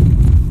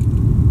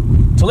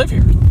to live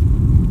here.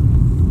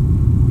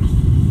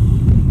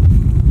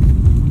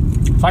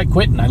 If I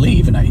quit and I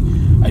leave and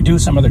I do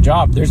some other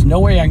job, there's no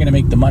way I'm going to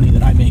make the money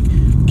that I make,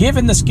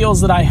 given the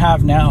skills that I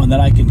have now and that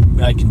I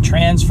can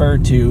transfer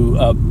to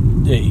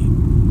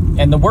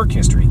and the work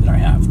history that I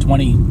have,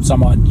 20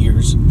 some odd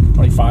years,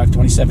 25,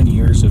 27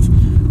 years of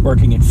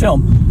working in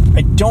film.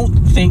 I don't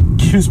think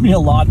gives me a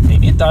lot.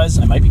 Maybe it does.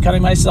 I might be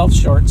cutting myself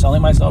short,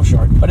 selling myself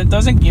short, but it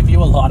doesn't give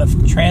you a lot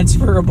of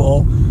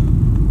transferable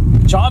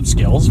job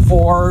skills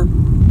for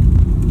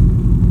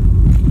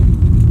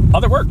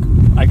other work.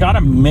 I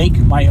gotta make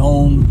my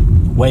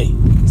own way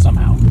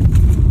somehow,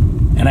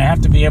 and I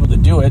have to be able to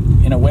do it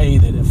in a way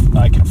that if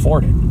I can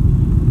afford it.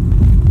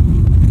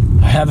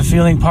 I have a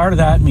feeling part of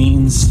that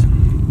means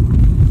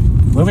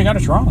moving out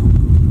of Toronto,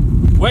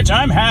 which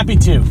I'm happy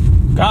to.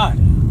 God,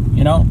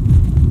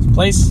 this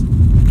place, I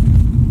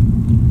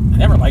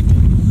never liked it.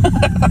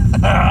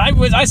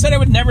 I said I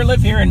would never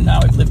live here, and now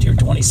I've lived here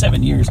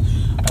 27 years.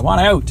 I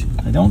want out.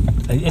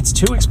 It's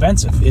too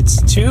expensive.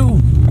 It's just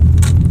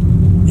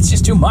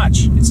too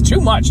much. It's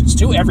too much. It's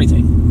too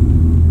everything.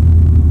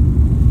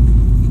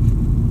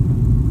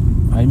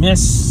 I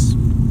miss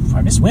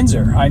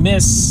Windsor. I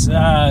miss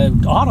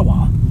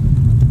Ottawa.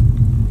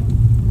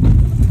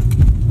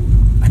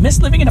 I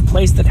miss living in a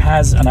place that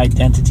has an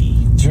identity.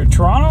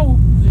 Toronto,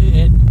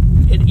 it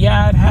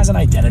has an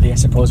identity, I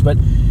suppose, but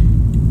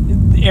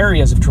the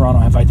areas of Toronto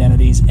have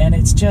identities, and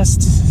it's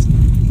just...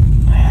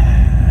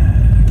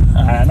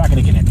 I'm not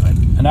going to get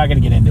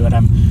into it.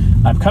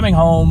 I'm coming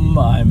home.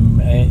 I'm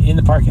in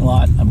the parking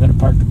lot. I'm going to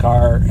park the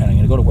car, and I'm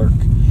going to go to work.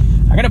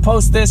 I'm going to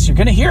post this. You're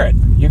going to hear it.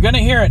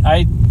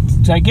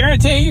 I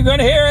guarantee you're going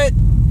to hear it.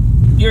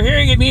 You're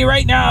hearing it me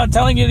right now,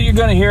 telling you that you're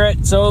going to hear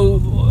it. So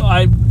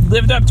I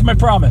lived up to my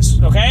promise,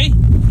 okay?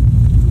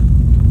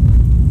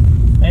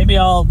 Maybe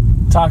I'll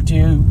talk to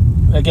you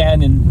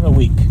again in a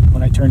week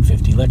when I turn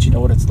 50. Let you know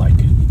what it's like.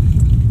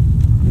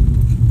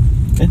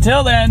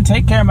 Until then,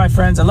 take care, my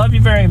friends. I love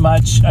you very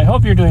much. I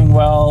hope you're doing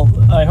well.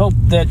 I hope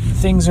that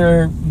things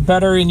are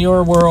better in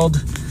your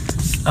world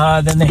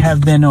than they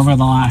have been over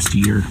the last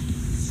year.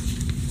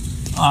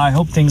 I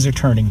hope things are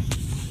turning.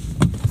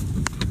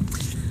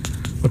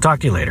 We'll talk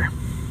to you later.